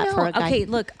associated I with don't that know. for a guy. Okay,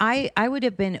 look, I would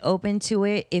have been open to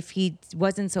it if he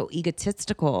wasn't so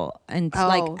egotistical and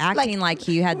like acting like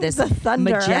he had this the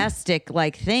thunder. majestic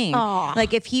like thing. Aw.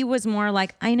 Like if he was more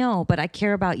like, I know, but I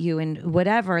care about you and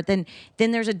whatever, then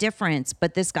there's a difference.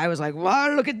 But this guy was like,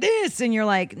 wow, look at this, and you're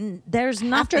like, there's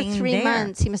After nothing 3 there.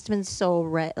 months, he must have been so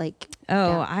red. Like,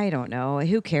 Oh, yeah. I don't know.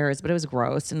 Who cares? But it was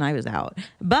gross, and I was out.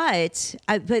 But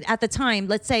at the time,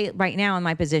 let's say right now in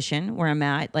my position where I'm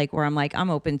at, like where I'm like I'm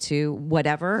open to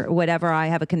whatever I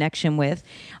have a connection with.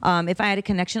 If I had a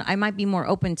connection, I might be more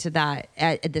open to that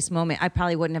at this moment. I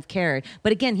probably wouldn't have cared.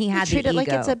 But again, he had treat the it like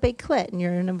ego. it's a big clit and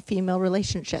you're in a female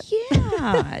relationship.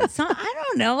 Yeah, it's not, I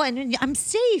don't know, and I'm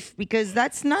safe because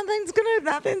it's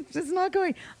not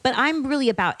going. But I'm really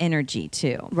about energy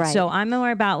too, Right. So I'm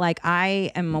more about like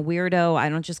I am a weirdo. I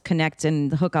don't just connect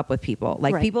and hook up with people.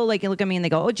 Like Right. people like look at me and they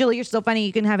go, "Oh, Jill, you're so funny.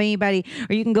 You can have anybody,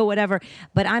 or you can go whatever."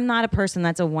 But I'm not a person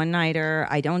that's a one nighter.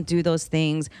 I don't do those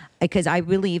things because I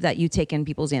believe that you take in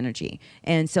people's energy,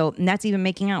 and that's even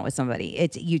making out with somebody.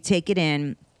 It's you take it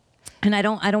in. And I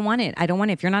don't want it. I don't want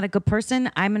it. If you're not a good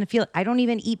person, I'm going to feel, I don't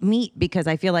even eat meat because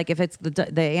I feel like if it's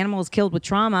the animal is killed with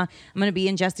trauma, I'm going to be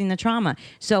ingesting the trauma.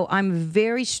 So I'm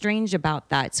very strange about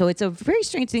that. So it's a very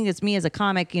strange thing. It's me as a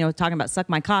comic, talking about suck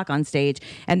my cock on stage.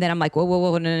 And then I'm like,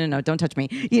 whoa, no, don't touch me.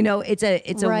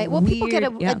 It's Right. Well, people get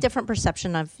a yeah. different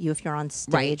perception of you if you're on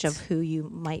stage Right. of who you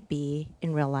might be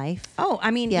in real life. Oh, I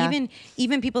mean, Yeah.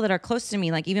 even people that are close to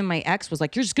me, like even my ex was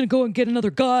like, "You're just gonna go and get another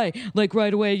guy, like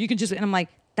right away. You can just," and I'm like,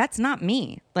 that's not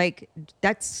me. Like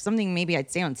that's something maybe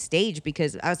I'd say on stage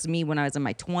because that was me when I was in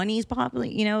my 20s, probably.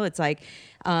 It's like,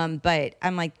 but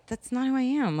I'm like, that's not who I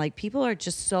am. Like people are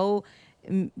just so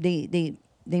they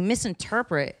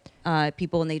misinterpret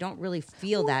people and they don't really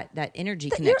feel that energy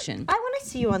connection. When I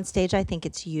see you on stage, I think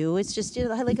it's you. It's just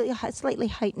like a slightly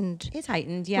heightened. It's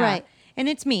heightened, yeah. Right. And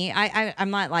it's me. I'm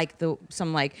not like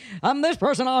I'm this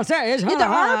person on stage. Yeah, there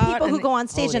are people who And- go on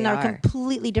stage Oh, and they are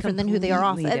completely different than who they are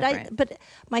off. Completely And different. but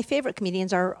my favorite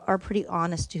comedians are pretty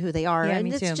honest to who they are. Yeah, and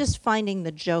me it's too. just finding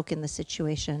the joke in the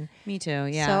situation. Me too,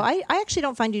 yeah. So I actually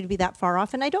don't find you to be that far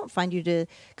off, and I don't find you to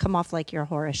come off like you're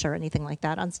whorish or anything like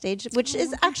that on stage, which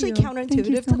is actually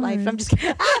counterintuitive to life. I'm just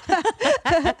kidding.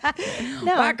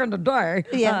 No. Back in the day.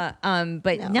 Yeah.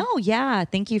 But no, yeah.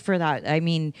 Thank you for that. I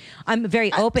mean, I'm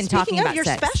very open Speaking talking talking about your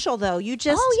sex. special though. You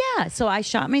just Oh yeah. So I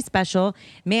shot my special.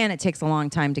 Man, it takes a long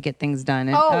time to get things done.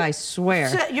 And, I swear.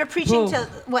 So you're preaching Whew.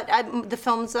 to the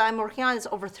films that I'm working on is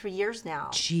over 3 years now.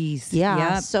 Jeez.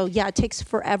 Yeah. Yep. So yeah, it takes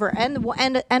forever, and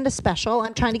a special.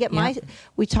 I'm trying to get my.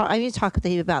 I need to talk with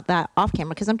you about that off camera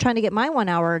because I'm trying to get my 1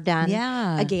 hour done.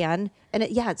 Yeah. Again, and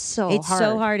it's so hard. It's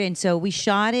so hard. And so we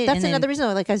shot it. That's and then, another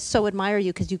reason. Like I so admire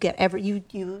you because you get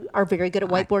you are very good at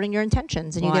whiteboarding your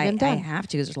intentions and you get them I done. have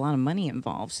to because there's a lot of money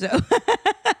involved. So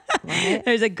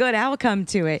there's a good outcome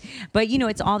to it. But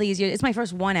it's all these years. It's my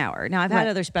first 1 hour. Now I've had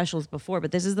other specials before,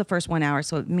 but this is the first 1 hour,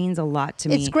 so it means a lot to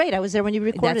me. It's great. I was there when you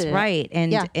recorded That's it. right.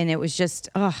 And it was just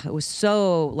it was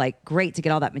so like great to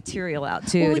get all that material out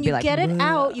too. Well, when to be you like, get it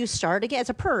out, you start again. It's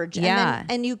a purge. Yeah.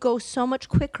 And you go so much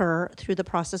quicker through the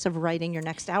process of writing your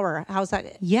next hour. How's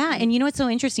that? Yeah, and what's so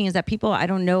interesting is that people, I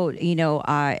don't know,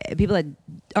 people that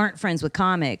aren't friends with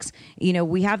comics,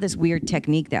 we have this weird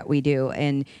technique that we do,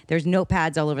 and there's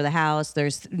notepads all over the house,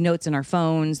 there's notes in our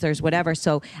phones, there's whatever.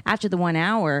 So after the 1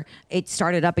 hour, it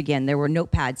started up again. There's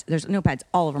notepads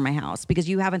all over my house because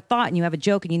you haven't thought and you have a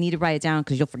joke and you need to write it down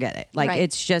because you'll forget it. Like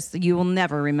It's just, you will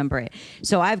never remember it.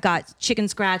 So I've got chicken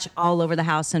scratch all over the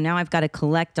house. So now I've got to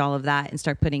collect all of that and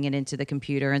start putting it into the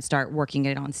computer and start working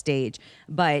it on stage.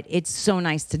 But it's so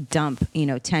nice to dump,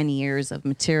 10 years of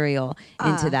material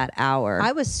into that hour.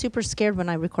 I was super scared when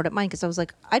I recorded mine because I was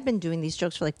like, I'd been doing these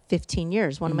jokes for like 15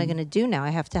 years. What am I going to do now? I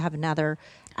have to have another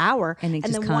hour. And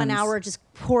then 1 hour just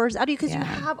pours out of you because you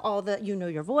have all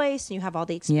your voice and you have all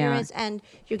the experience and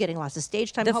you're getting lots of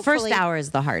stage time. The first hour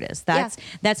is the hardest. That's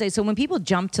it. So when people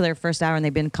jump to their first hour and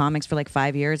they've been comics for like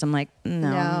 5 years, I'm like,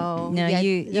 no,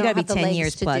 you got to be 10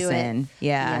 years plus in.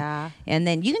 Yeah. And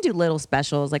then you can do little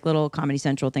specials, like little Comedy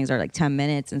Central things are like 10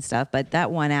 minutes and stuff. But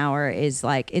that 1 hour is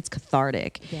like, it's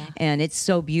cathartic and it's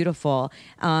so beautiful.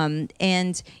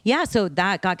 So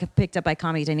that got picked up by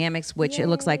Comedy Dynamics, which it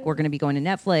looks like we're going to be going to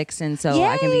Netflix. And so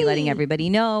I can be letting everybody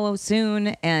know soon.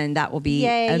 And that will be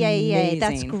amazing.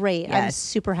 That's great. Yes. I'm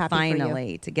super happy Finally,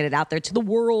 for you. to get it out there to the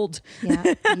world.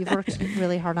 Yeah. You've worked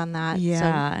really hard on that.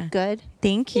 Yeah. So good.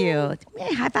 Thank you.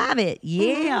 High five it.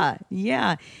 Yeah.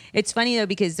 Yeah. It's funny though,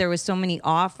 because there was so many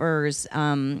offers,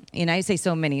 and I say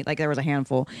so many, like there was a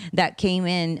handful that came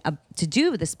in to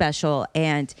do the special.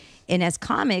 And as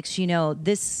comics,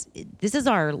 this is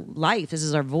our life. This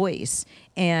is our voice.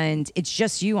 And it's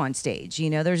just you on stage.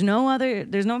 There's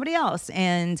nobody else.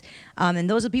 And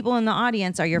those are people in the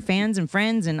audience are your fans and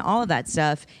friends and all of that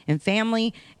stuff and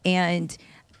family. And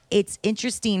it's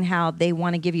interesting how they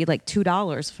want to give you like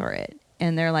 $2 for it.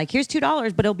 And they're like, here's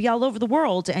 $2, but it'll be all over the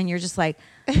world. And you're just like,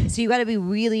 so you got to be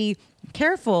really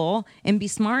careful and be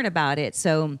smart about it.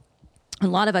 So a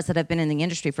lot of us that have been in the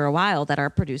industry for a while that are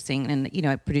producing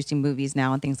and, producing movies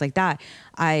now and things like that.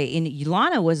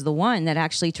 Lahna was the one that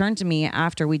actually turned to me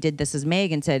after we did This Is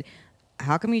Meg and said,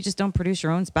 how come you just don't produce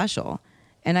your own special?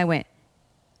 And I went,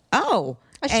 oh.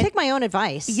 I should take my own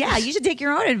advice. Yeah, you should take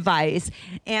your own advice.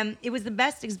 And it was the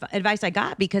best advice I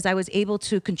got because I was able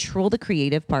to control the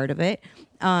creative part of it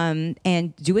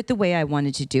and do it the way I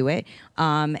wanted to do it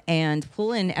and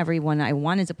pull in everyone I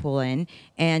wanted to pull in.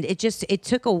 And it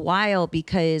took a while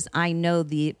because I know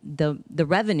the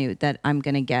revenue that I'm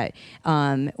going to get.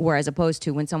 Whereas opposed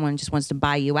to when someone just wants to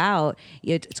buy you out,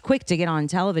 it's quick to get on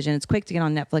television. It's quick to get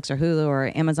on Netflix or Hulu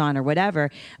or Amazon or whatever,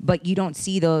 but you don't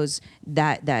see those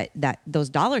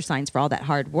dollar signs for all that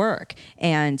hard work.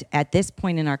 And at this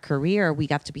point in our career, we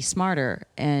have to be smarter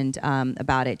and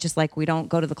about it. Just like we don't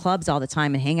go to the clubs all the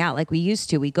time and hang out like we used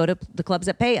to. We go to the clubs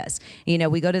that pay us.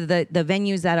 We go to the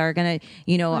venues that are gonna,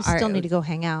 I still need to go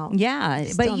hang out. Yeah,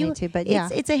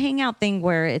 it's a hangout thing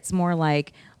where it's more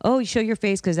like, oh, you show your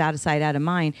face because out of sight, out of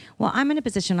mind. Well, I'm in a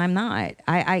position I'm not.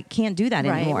 I can't do that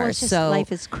anymore. Well, it's just so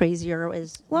life is crazier.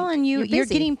 And you're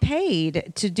getting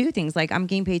paid to do things. Like I'm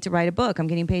getting paid to write a book. I'm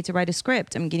getting paid to write a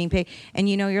script. I'm getting paid. And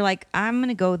you're like, I'm going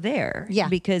to go there. Yeah.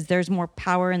 Because there's more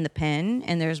power in the pen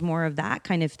and there's more of that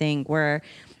kind of thing where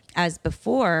as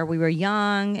before we were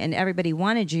young and everybody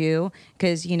wanted you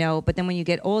because, but then when you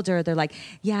get older, they're like,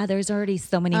 yeah, there's already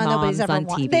so many moms on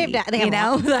TV.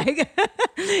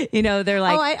 They're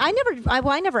like,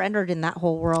 I never entered in that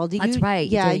whole world. That's right.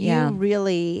 Yeah. You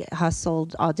really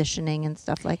hustled auditioning and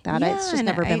stuff like that. Yeah, it's just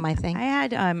never been my thing.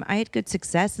 I had good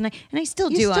success and I still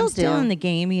do. I'm still in the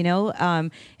game,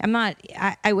 I'm not,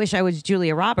 I wish I was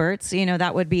Julia Roberts,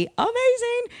 that would be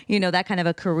amazing. that kind of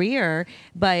a career.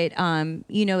 But,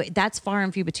 that's far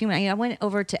and few between. I went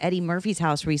over to Eddie Murphy's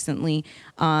house recently,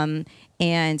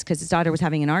 and because his daughter was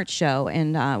having an art show,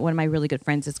 and one of my really good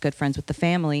friends is good friends with the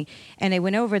family, and I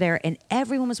went over there, and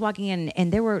everyone was walking in,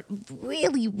 and there were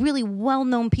really, really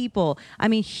well-known people. I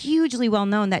mean, hugely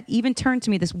well-known, that even turned to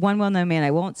me, this one well-known man,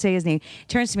 I won't say his name,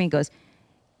 turns to me and goes,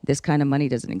 "This kind of money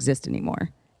doesn't exist anymore."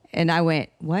 And I went,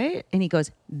 "What?" And he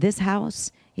goes, "This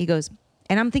house," he goes,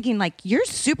 and I'm thinking, like, you're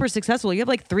super successful. You have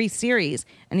like 3 series.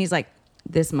 And he's like,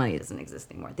 "This money doesn't exist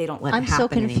anymore. They don't let it happen I'm so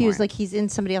confused. anymore." Like, he's in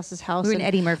somebody else's house. We're in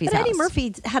Eddie Murphy's but house. Eddie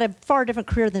Murphy had a far different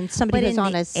career than somebody who's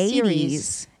on a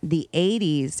series. The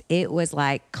 80s, it was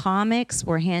like comics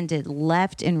were handed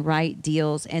left and right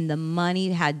deals, and the money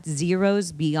had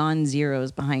zeros beyond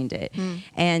zeros behind it.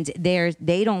 And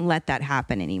they don't let that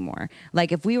happen anymore.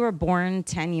 Like, if we were born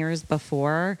 10 years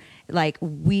before, like,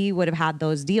 we would have had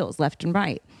those deals left and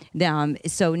right.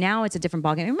 So now it's a different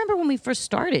ballgame. I remember when we first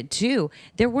started too,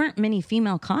 there weren't many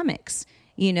female comics.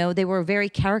 They were very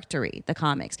character-y, the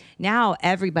comics. Now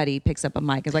everybody picks up a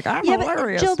mic. It's like, "I'm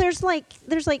hilarious." But Jill, there's like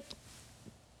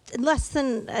less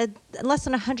than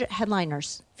 100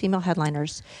 headliners, female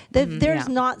headliners. There's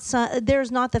not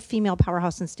the female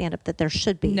powerhouse in stand-up that there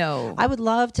should be. No. I would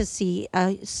love to see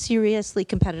a seriously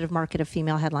competitive market of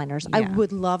female headliners. I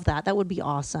would love that. That would be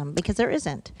awesome, because there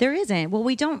isn't. There isn't. Well,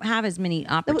 we don't have as many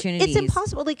opportunities. It's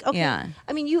impossible. Like, okay, Yeah.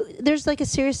 I mean, there's like a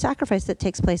serious sacrifice that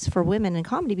takes place for women in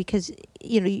comedy, because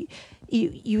you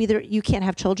either you can't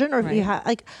have children, or Right. you have,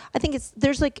 like, I think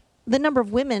there's like the number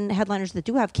of women headliners that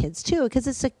do have kids too, because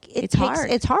it's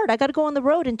hard. It's hard. I got to go on the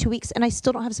road in 2 weeks, and I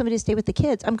still don't have somebody to stay with the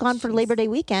kids. I'm gone for Labor Day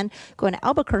weekend, going to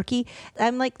Albuquerque.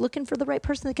 I'm like looking for the right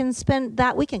person that can spend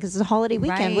that weekend, because it's a holiday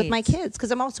weekend with my kids.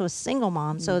 Because I'm also a single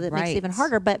mom, so that makes it even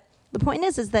harder. But the point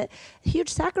is that huge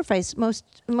sacrifice most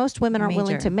women aren't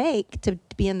willing to make to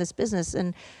be in this business.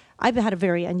 And I've had a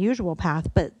very unusual path,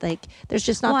 but like, there's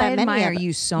just not that many. I admire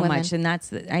you so much, and I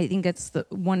think that's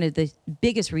one of the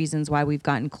biggest reasons why we've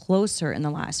gotten closer in the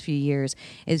last few years,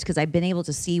 is because I've been able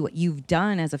to see what you've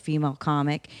done as a female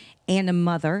comic and a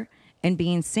mother, and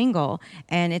being single.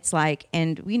 And it's like,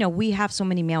 and we have so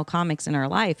many male comics in our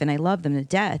life, and I love them to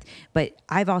death. But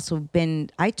I've also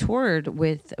I toured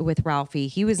with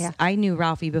Ralphie. I knew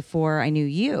Ralphie before I knew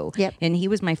you. Yep. And he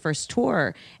was my first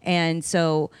tour. And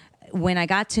so when I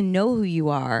got to know who you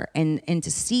are, and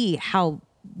to see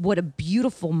what a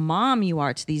beautiful mom you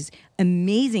are to these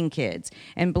amazing kids.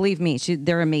 And believe me,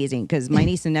 they're amazing, because my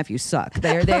niece and nephew suck.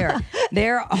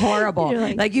 They're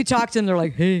horrible. Like, you talk to them, they're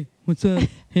like, "Hey, what's up?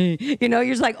 Hey." You're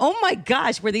just like, oh my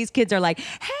gosh, where these kids are like,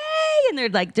 "Hey," and they're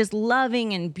like just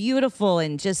loving and beautiful,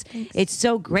 and just, it's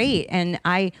so great. And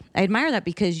I admire that,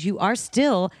 because you are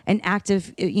still an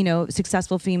active,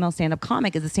 successful female stand-up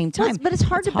comic at the same time. But it's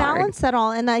hard to balance that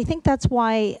all, and I think that's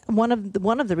why one of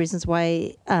the reasons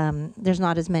why there's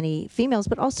not as many females.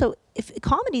 But also, if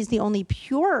comedy is the only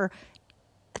pure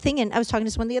thing, and I was talking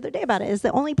to someone the other day about it, is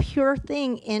the only pure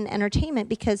thing in entertainment,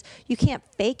 because you can't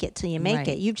fake it till you make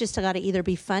it. You've just got to either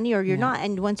be funny or you're not.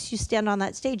 And once you stand on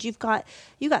that stage, you got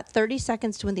 30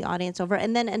 seconds to win the audience over,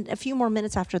 and then a few more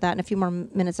minutes after that, and a few more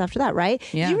minutes after that, right?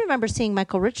 Yeah. You remember seeing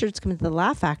Michael Richards come into the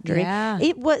Laugh Factory. Yeah.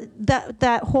 It was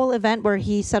that whole event where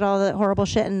he said all the horrible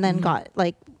shit and then got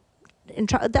like,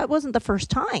 that wasn't the first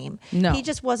time. No. He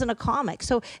just wasn't a comic.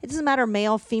 So it doesn't matter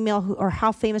male, female, or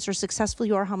how famous or successful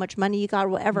you are, how much money you got, or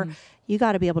whatever. You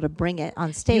got to be able to bring it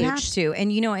on stage. You have to. And,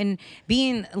 and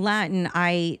being Latin,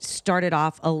 I started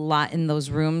off a lot in those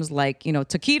rooms, like,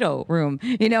 taquito room,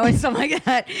 and stuff like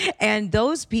that. And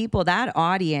those people, that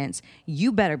audience,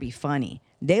 you better be funny.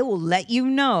 They will let you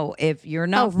know if you're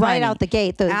not funny. Right out the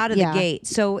gate. The gate.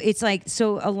 So it's like,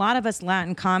 a lot of us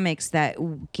Latin comics that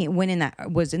went in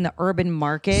that was in the urban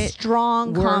market.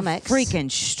 Strong were comics. Freaking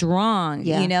strong,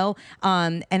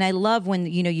 And I love when,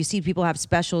 you see people have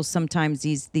specials sometimes,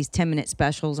 these 10-minute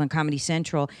specials on Comedy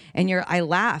Central, and I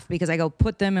laugh, because I go,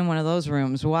 put them in one of those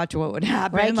rooms, watch what would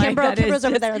happen. Right, like, Kimber's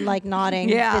over there like nodding.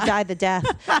 Yeah. To die the death.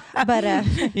 But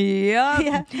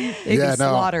It gets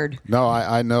slaughtered. No,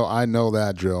 I know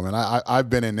that drill, man. I've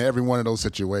been in every one of those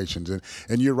situations,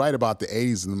 and you're right about the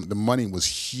 80s, and the money was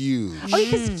huge. Oh,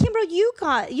 because Kimber, you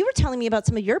were telling me about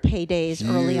some of your paydays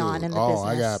early on in the business. Oh,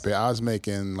 I got paid. I was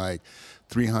making like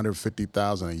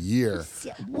 $350,000 a year.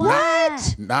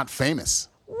 What? Not famous.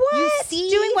 What? You see?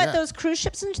 Doing what? Those cruise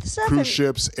ships and stuff? Cruise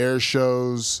ships, air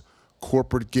shows,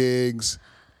 corporate gigs.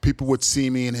 People would see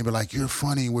me and they'd be like, "You're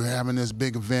funny. We're having this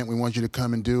big event. We want you to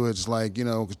come and do it." It's like,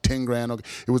 10 grand.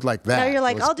 It was like that. Now you're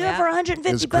like, I'll do it for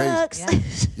 $150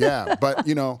 bucks. Yeah, but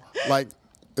like,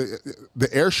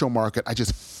 the air show market, I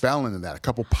just fell into that. A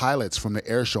couple pilots from the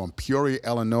air show in Peoria,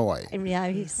 Illinois. Yeah,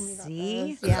 he told me about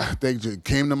See? those. Yeah. They just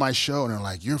came to my show and they're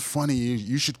like, "You're funny.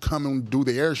 You should come and do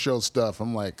the air show stuff."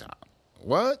 I'm like,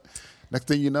 "What?" Next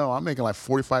thing you know, I'm making like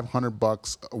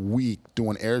 $4,500 a week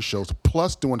doing air shows,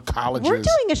 plus doing colleges. We're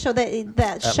doing a show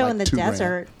that show like in the $2,000.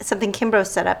 desert. Something Kimbrough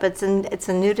set up. It's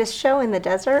a nudist show in the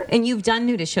desert. And you've done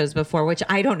nudist shows before, which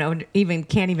I don't know,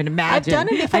 can't even imagine. I've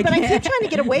done it before, but I keep trying to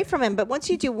get away from him. But once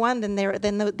you do one, then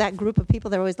that group of people,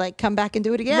 they're always like, come back and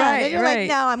do it again. Right, and you're right. like,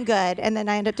 no, I'm good. And then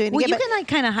I end up doing it Well, again. you can like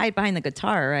kind of hide behind the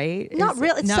guitar, right? Not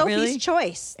really. It's not Sophie's really?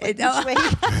 choice. Like, Oh. which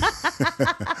way-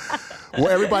 Well,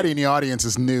 everybody in the audience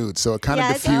is nude, so it kind of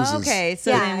Yeah, it's- diffuses. Okay, so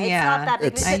yeah, then, it's yeah, not that big.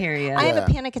 It's- I hear you. I have Yeah. a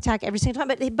panic attack every single time.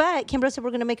 But Kimbrough said we're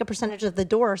going to make a percentage of the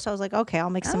door. So I was like, okay, I'll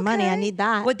make some money. I need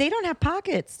that. Well, they don't have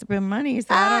pockets to put money, so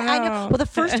I don't know. I know. Well, the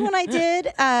first one I did,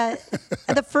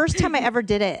 the first time I ever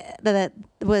did it, that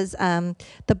was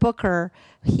the booker.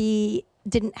 He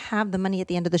didn't have the money at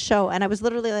the end of the show, and I was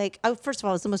literally like, first of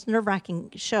all, it was the most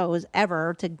nerve-wracking shows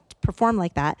ever to perform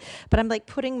like that. But I'm like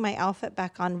putting my outfit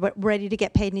back on, ready to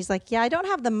get paid, and he's like, "Yeah, I don't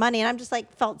have the money," and I'm just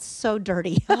like, felt so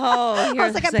dirty. Oh, I you're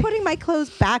was like, just I'm putting my clothes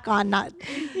back on, not.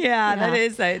 Yeah, that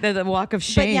is the walk of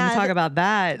shame. yeah, Talk about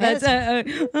that. That's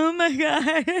oh my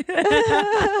god!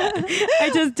 I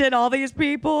just did all these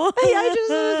people. I just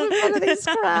was in front of this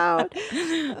crowd.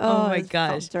 Oh my it felt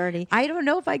gosh, dirty. I don't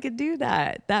know if I could do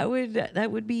that. That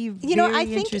would be You know, very I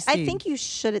interesting. think you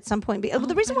should at some point.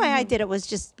 The reason why I did it was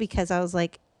just because I was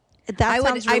like, that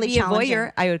sounds I'd really be challenging. a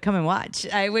voyeur. I would come and watch.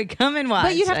 I would come and watch.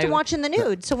 But you'd have I to would- watch in the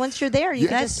nude. So once you're there, you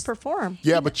can That's- just perform.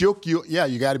 Yeah, but you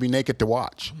got to be naked to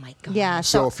watch. Oh my god. Yeah.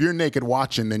 So So, if you're naked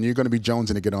watching, then you're going to be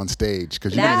jonesing to get on stage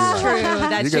because you're That's gonna be true. like,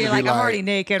 That's you're true. gonna be Like, I'm already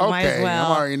naked. Okay, Might as well.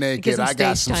 I'm already Get naked. some I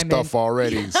got stage some time in." stuff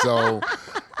already. So,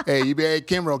 hey, you be, hey,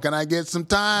 Kimbrough, can I get some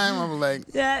time? I'm like,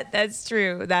 That's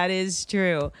true. That is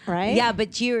true. Right? Yeah,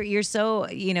 but you're so,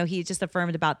 he just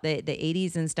affirmed about the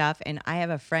 80s and stuff. And I have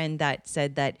a friend that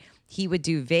said that he would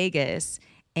do Vegas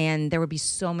and there would be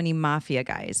so many mafia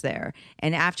guys there.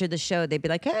 And after the show, they'd be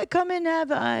like, "Hey, come and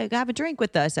have a drink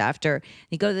with us after." And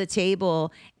he'd go to the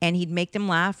table and he'd make them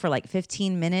laugh for like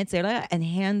 15 minutes and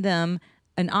hand them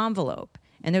an envelope.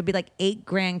 And there'd be like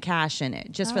 $8,000 cash in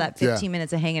it just for that 15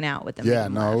 minutes of hanging out with them. yeah,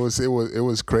 no, it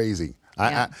was crazy.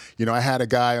 Yeah. I had a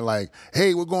guy like,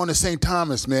 "Hey, we're going to St.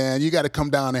 Thomas, man. You got to come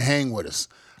down and hang with us."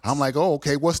 I'm like, "Oh,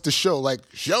 okay. What's the show?" Like,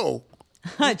 show.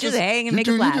 just hang and make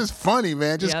You're us laugh. just funny,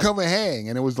 man. Just Yep. come and hang.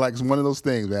 And it was like one of those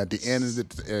things, man. At the end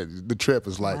of the trip,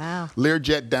 it's like Wow.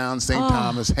 Learjet down, St.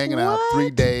 Thomas, hanging out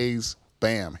 3 days.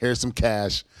 Bam, here's some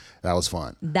cash. That was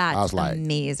fun. That's I was like,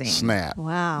 amazing. Snap.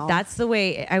 wow. That's the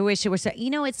way I wish it was.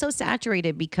 It's so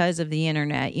saturated because of the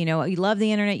internet. You love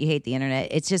the internet, you hate the internet.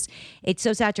 It's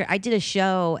so saturated. I did a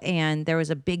show and there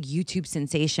was a big YouTube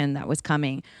sensation that was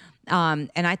coming. And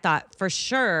I thought for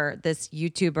sure this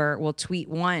YouTuber will tweet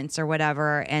once or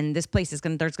whatever, and this place there's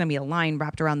going to be a line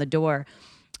wrapped around the door.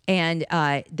 And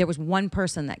there was one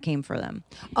person that came for them.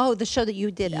 Oh, the show that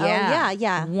you did. Oh,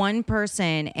 yeah. One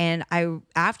person. And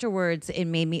afterwards, it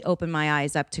made me open my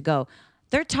eyes up to go,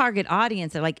 their target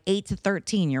audience are like 8 to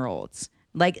 13-year-olds.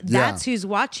 Like that's who's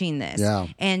watching this. Yeah.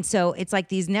 And so it's like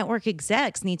these network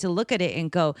execs need to look at it and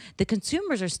go, the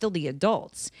consumers are still the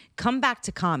adults. Come back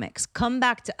to comics. Come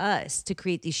back to us to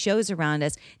create these shows around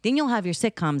us. Then you'll have your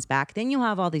sitcoms back. Then you'll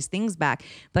have all these things back.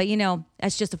 But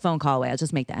that's just a phone call away. I'll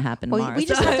just make that happen tomorrow. We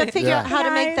just have to figure Yeah. out how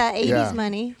to make that 80s Yeah.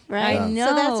 money, right? I know.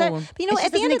 So that's it. But, It at just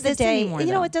the doesn't end of the exist day, anymore, it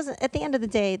though. doesn't. At the end of the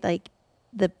day, like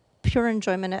the pure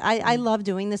enjoyment. I love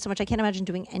doing this so much. I can't imagine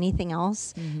doing anything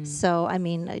else. So I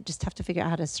just have to figure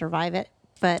out how to survive it.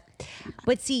 But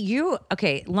see,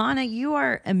 Lahna, you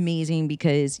are amazing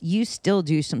because you still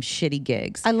do some shitty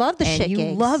gigs. I love the and shit you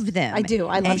gigs. love them. I do.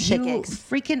 I love And shit you gigs.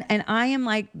 Freaking, and I am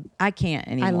like, I can't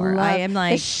anymore. I am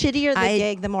like, the shittier the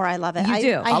gig, the more I love it. You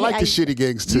do. I like the shitty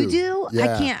gigs too. you do?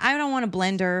 Yeah. I can't. I don't want a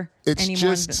blender It's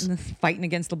anymore. just- I'm fighting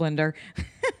against the blender.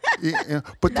 Yeah,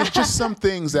 but there's just some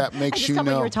things that I makes just you thought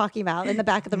what you know. were talking about in the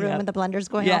back of the room Yeah. when the blender's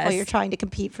going off while Yes. you're trying to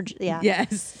compete for. Yeah.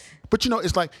 Yes. But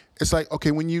it's like okay,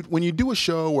 when you do a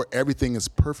show where everything is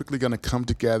perfectly going to come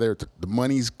together, the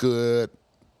money's good,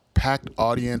 packed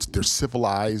audience, they're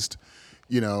civilized,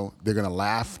 they're going to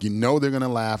laugh. They're going to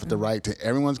laugh at the right time.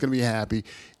 Everyone's going to be happy.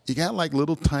 You got like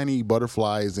little tiny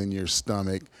butterflies in your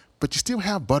stomach, but you still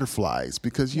have butterflies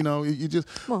because you just.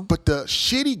 Well. But the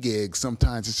shitty gigs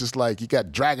sometimes it's just like you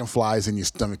got dragonflies in your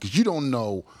stomach because you don't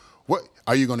know what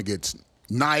are you going to get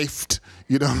knifed,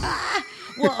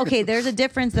 Well, okay, there's a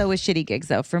difference though with shitty gigs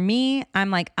though. For me, I'm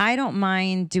like, I don't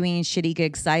mind doing shitty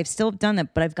gigs. I've still done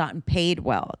it, but I've gotten paid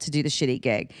well to do the shitty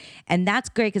gig. And that's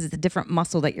great because it's a different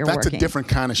muscle that you're That's working. a different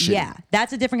kind of shitty. Yeah,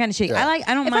 that's a different kind of shitty. Yeah.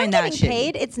 I don't If mind I'm that getting shitty.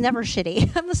 paid, it's never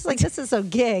shitty. I'm just like, this is a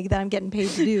gig that I'm getting paid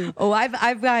to do. Oh, I've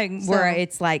gotten where So-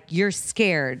 it's like you're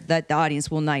scared that the audience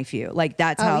will knife you. Like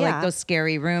that's Oh, how yeah. like those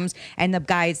scary rooms, and the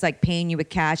guy's like paying you with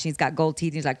cash, and he's got gold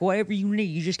teeth. And he's like, whatever you need,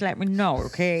 you just let me know,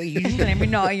 okay? You just let me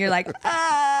know, and you're like,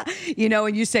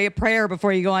 and you say a prayer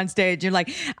before you go on stage. You're like,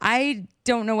 I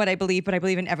don't know what I believe, but I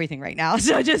believe in everything right now.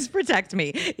 So just protect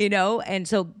me, And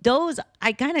so those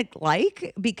I kind of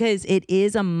like because it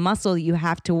is a muscle you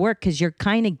have to work because you're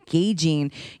kind of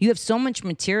gauging. You have so much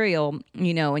material,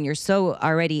 and you're so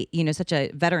already, such a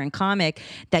veteran comic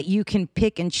that you can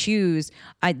pick and choose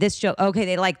this joke. Okay,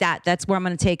 they like that. That's where I'm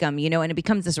going to take them, and it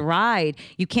becomes this ride.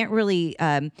 You can't really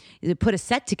put a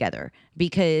set together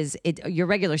because your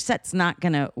regular set's not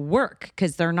going to work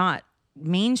because they're not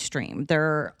mainstream.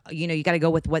 They're you got to go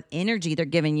with what energy they're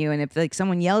giving you, and if like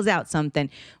someone yells out something,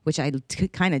 which I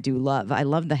kind of do love. I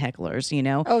love the hecklers,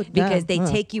 because they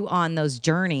take you on those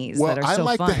journeys Well, that are so I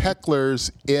like fun. the hecklers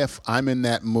if I'm in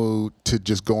that mood to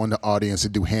just go in the audience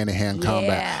and do hand-to-hand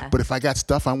combat. But if I got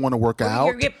stuff I want to work out,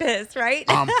 You get pissed, right?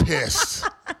 I'm pissed.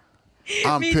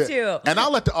 Me too. And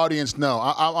I'll let the audience know.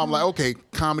 I'm like, okay,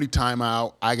 comedy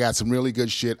timeout. I got some really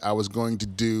good shit I was going to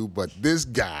do, but this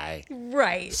guy.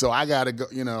 Right. So I got to go,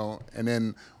 and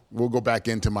then we'll go back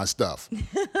into my stuff.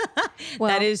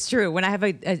 That is true. When I have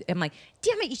I'm like,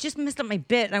 damn it, you just messed up my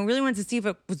bit. And I really wanted to see if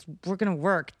we're going to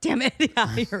work. Damn it.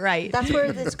 Yeah, you're right. That's where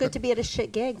it's good to be at a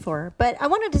shit gig for. But I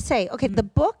wanted to say, okay, the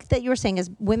book that you were saying is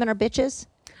Women Are Bitches.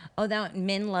 Oh, that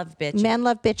men love bitches. Men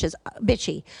love bitches.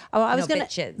 Bitchy. Oh, I was gonna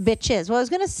bitches. bitches. Well, I was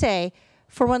gonna say,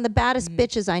 for one of the baddest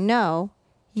bitches I know,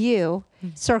 you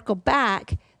circle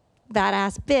back,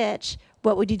 badass bitch.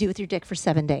 What would you do with your dick for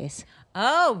 7 days?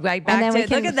 Oh, right back then to we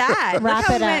can look at that. wrap Look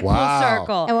how it we up. went Wow. full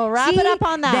circle. And we'll wrap it up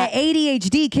on that. The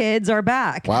ADHD kids are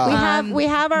back. Wow. We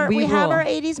have our we rule.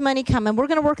 80s money coming. We're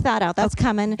gonna work that out. That's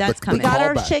coming. That's We coming. got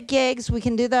our Callback. shit gigs. We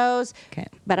can do those. Okay.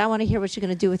 But I want to hear what you're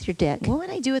gonna do with your dick. What would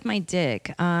I do with my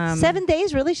dick? 7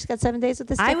 days, really? She's got 7 days with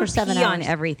this dick, I or would 7 pee hours? on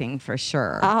everything for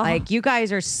sure. Oh. Like you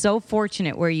guys are so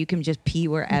fortunate where you can just pee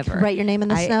wherever. Write your name in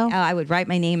the snow? I would write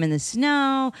my name in the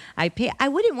snow. I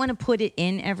wouldn't want to put it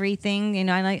in everything.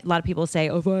 I like a lot of people say,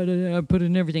 "Oh, I put it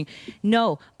in everything."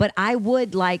 No, but I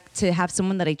would like to have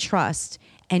someone that I trust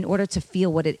in order to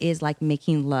feel what it is like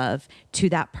making love to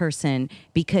that person,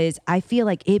 because I feel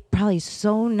like it probably is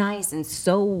so nice and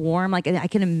so warm. Like I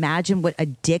can imagine what a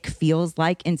dick feels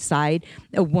like inside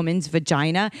a woman's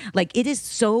vagina. Like it is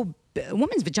so. A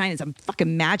woman's vagina is a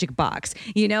fucking magic box,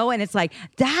 and it's like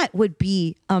that would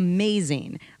be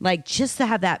amazing. Like just to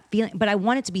have that feeling, but I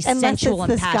want it to be Unless sensual it's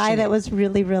and this passionate. guy that was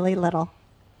really, really little.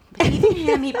 Even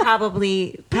him, he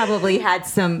probably had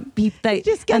some. He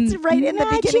Just gets right in the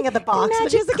beginning of the box,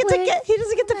 but he doesn't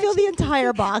get to feel the entire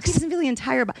He box. doesn't feel the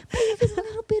entire box. But he feels a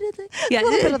little bit of the A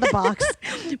little bit of the box.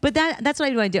 But that's what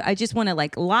I want to do. I just want to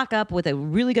like lock up with a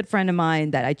really good friend of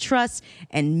mine that I trust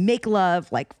and make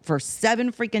love like for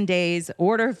 7 freaking days.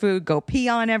 Order food, go pee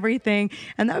on everything,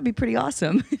 and that would be pretty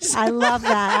awesome. I love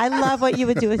that. I love what you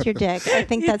would do with your dick. I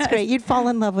think that's great. You'd fall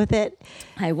in love with it.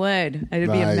 I would. It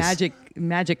would be a Nice.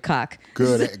 magic cock.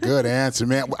 Good answer,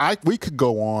 man. We could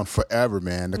go on forever,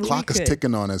 man. The clock is could.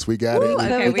 ticking on us. We got it.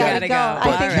 Okay, we gotta go. I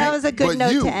think All that right. was a good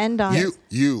note to end on.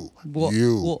 You.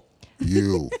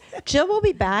 Jill will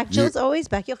be back. Jill's always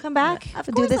back. You'll come back Of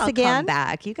to do course this I'll again. come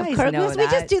back. You guys Of course, know because we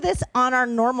that. just do this on our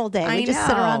normal day. We just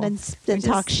sit around and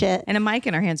talk shit. And a mic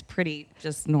in our hands, pretty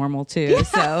just normal too.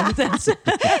 So that's,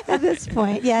 At this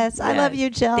point, yes, I love you,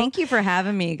 Jill. thank you for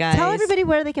having me, guys. Tell everybody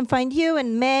where they can find you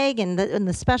and Meg and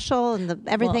the special and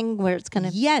everything where it's going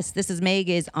to. Yes, This Is Meg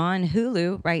is on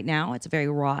Hulu right now. It's a very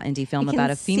raw indie film You can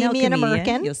about a see female me in a comedian.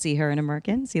 merkin. You'll see her in a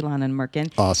merkin. See Lahna in a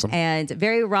merkin. Awesome. And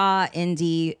very raw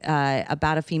indie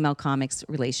about a female comic's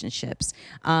relationships.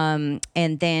 And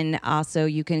then also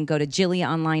you can go to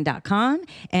jillionline.com,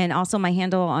 and also my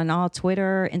handle on all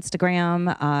Twitter,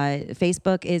 Instagram,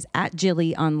 Facebook is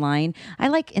 @JillyOnline. I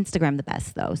like Instagram the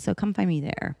best though, so come find me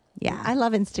there. Yeah. I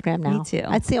love Instagram now. Me too.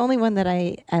 It's the only one that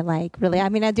I like, really. I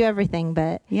mean, I do everything,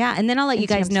 but. Yeah, and then I'll let you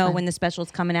guys Instagram's know fun. when the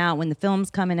special's coming out, when the film's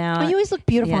coming out. Oh, you always look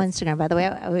beautiful on Yes. Instagram, by the way.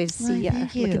 I always see you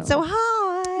thank you. looking so hot.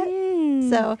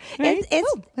 So it's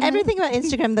everything about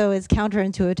Instagram though is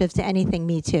counterintuitive to anything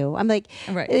Me Too. I'm like,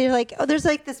 you're like, oh, there's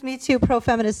like this Me Too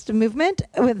pro-feminist movement.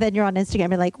 And then you're on Instagram.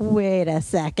 You're like, wait a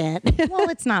second. Well,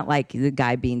 it's not like the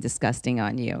guy being disgusting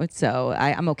on you. So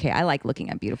I'm okay. I like looking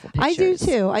at beautiful pictures. I do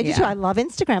too. I do too. I love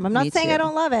Instagram. I'm not saying I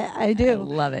don't love it. I do. I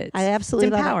love it. I absolutely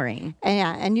it's love empowering. it.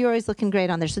 And you're always looking great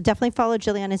on there. So definitely follow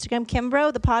Jilly on Instagram.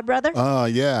 Kimbro, the Pod Brother.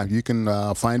 Yeah, you can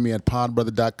find me at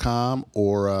podbrother.com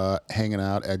or hanging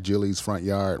out at Jilly's front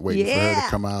yard waiting for her to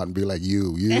come out and be like,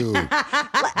 you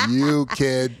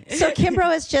kid. So Kimbro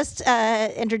has just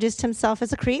introduced himself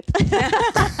as a creep.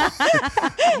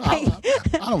 I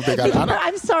don't think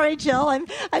I'm sorry, Jill. I'm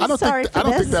sorry for this. I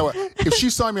don't think that would, if she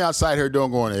saw me outside her door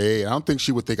going, hey, I don't think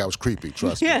she would think I was creepy.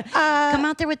 Trust me. Come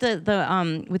out there with the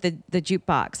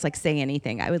jukebox, like say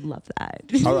anything. I would love that.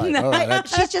 All right.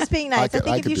 She's just being nice. I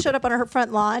think if you showed up on her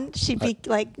front lawn, she'd be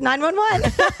like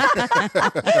 911.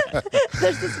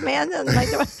 There's this man on my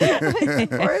door.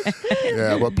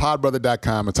 Yeah, well,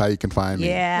 podbrother.com is how you can find me.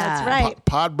 Yeah, that's right.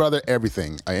 Podbrother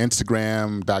everything.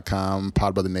 Instagram.com,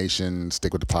 Podbrother Nation.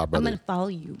 Stick with the Podbrother. I'm gonna follow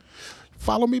you.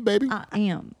 Follow me, baby. I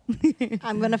am.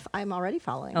 I'm already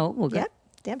following. Oh, well, yeah.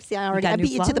 Damn, see, I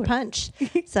beat you to the punch.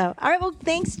 So, all right, well,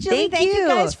 thanks, Jilly. Thank you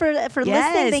guys for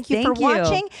listening. Thank you for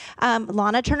watching. watching.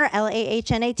 Lahna Turner,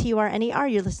 LAHNATURNER.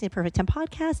 You're listening to Perfect 10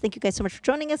 Podcast. Thank you guys so much for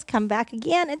joining us. Come back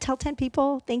again and tell 10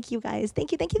 people. Thank you, guys.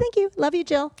 Thank you. Love you,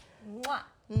 Jill. Mwah.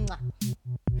 Mwah.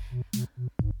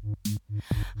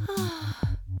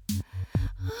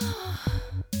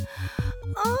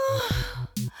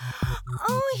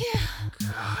 Oh yeah.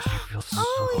 God, you feel so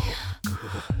good.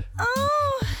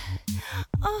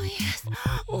 Oh yes.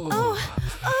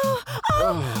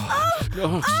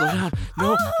 No, slow down.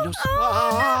 No,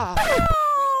 stop.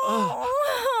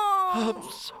 I'm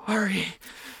sorry.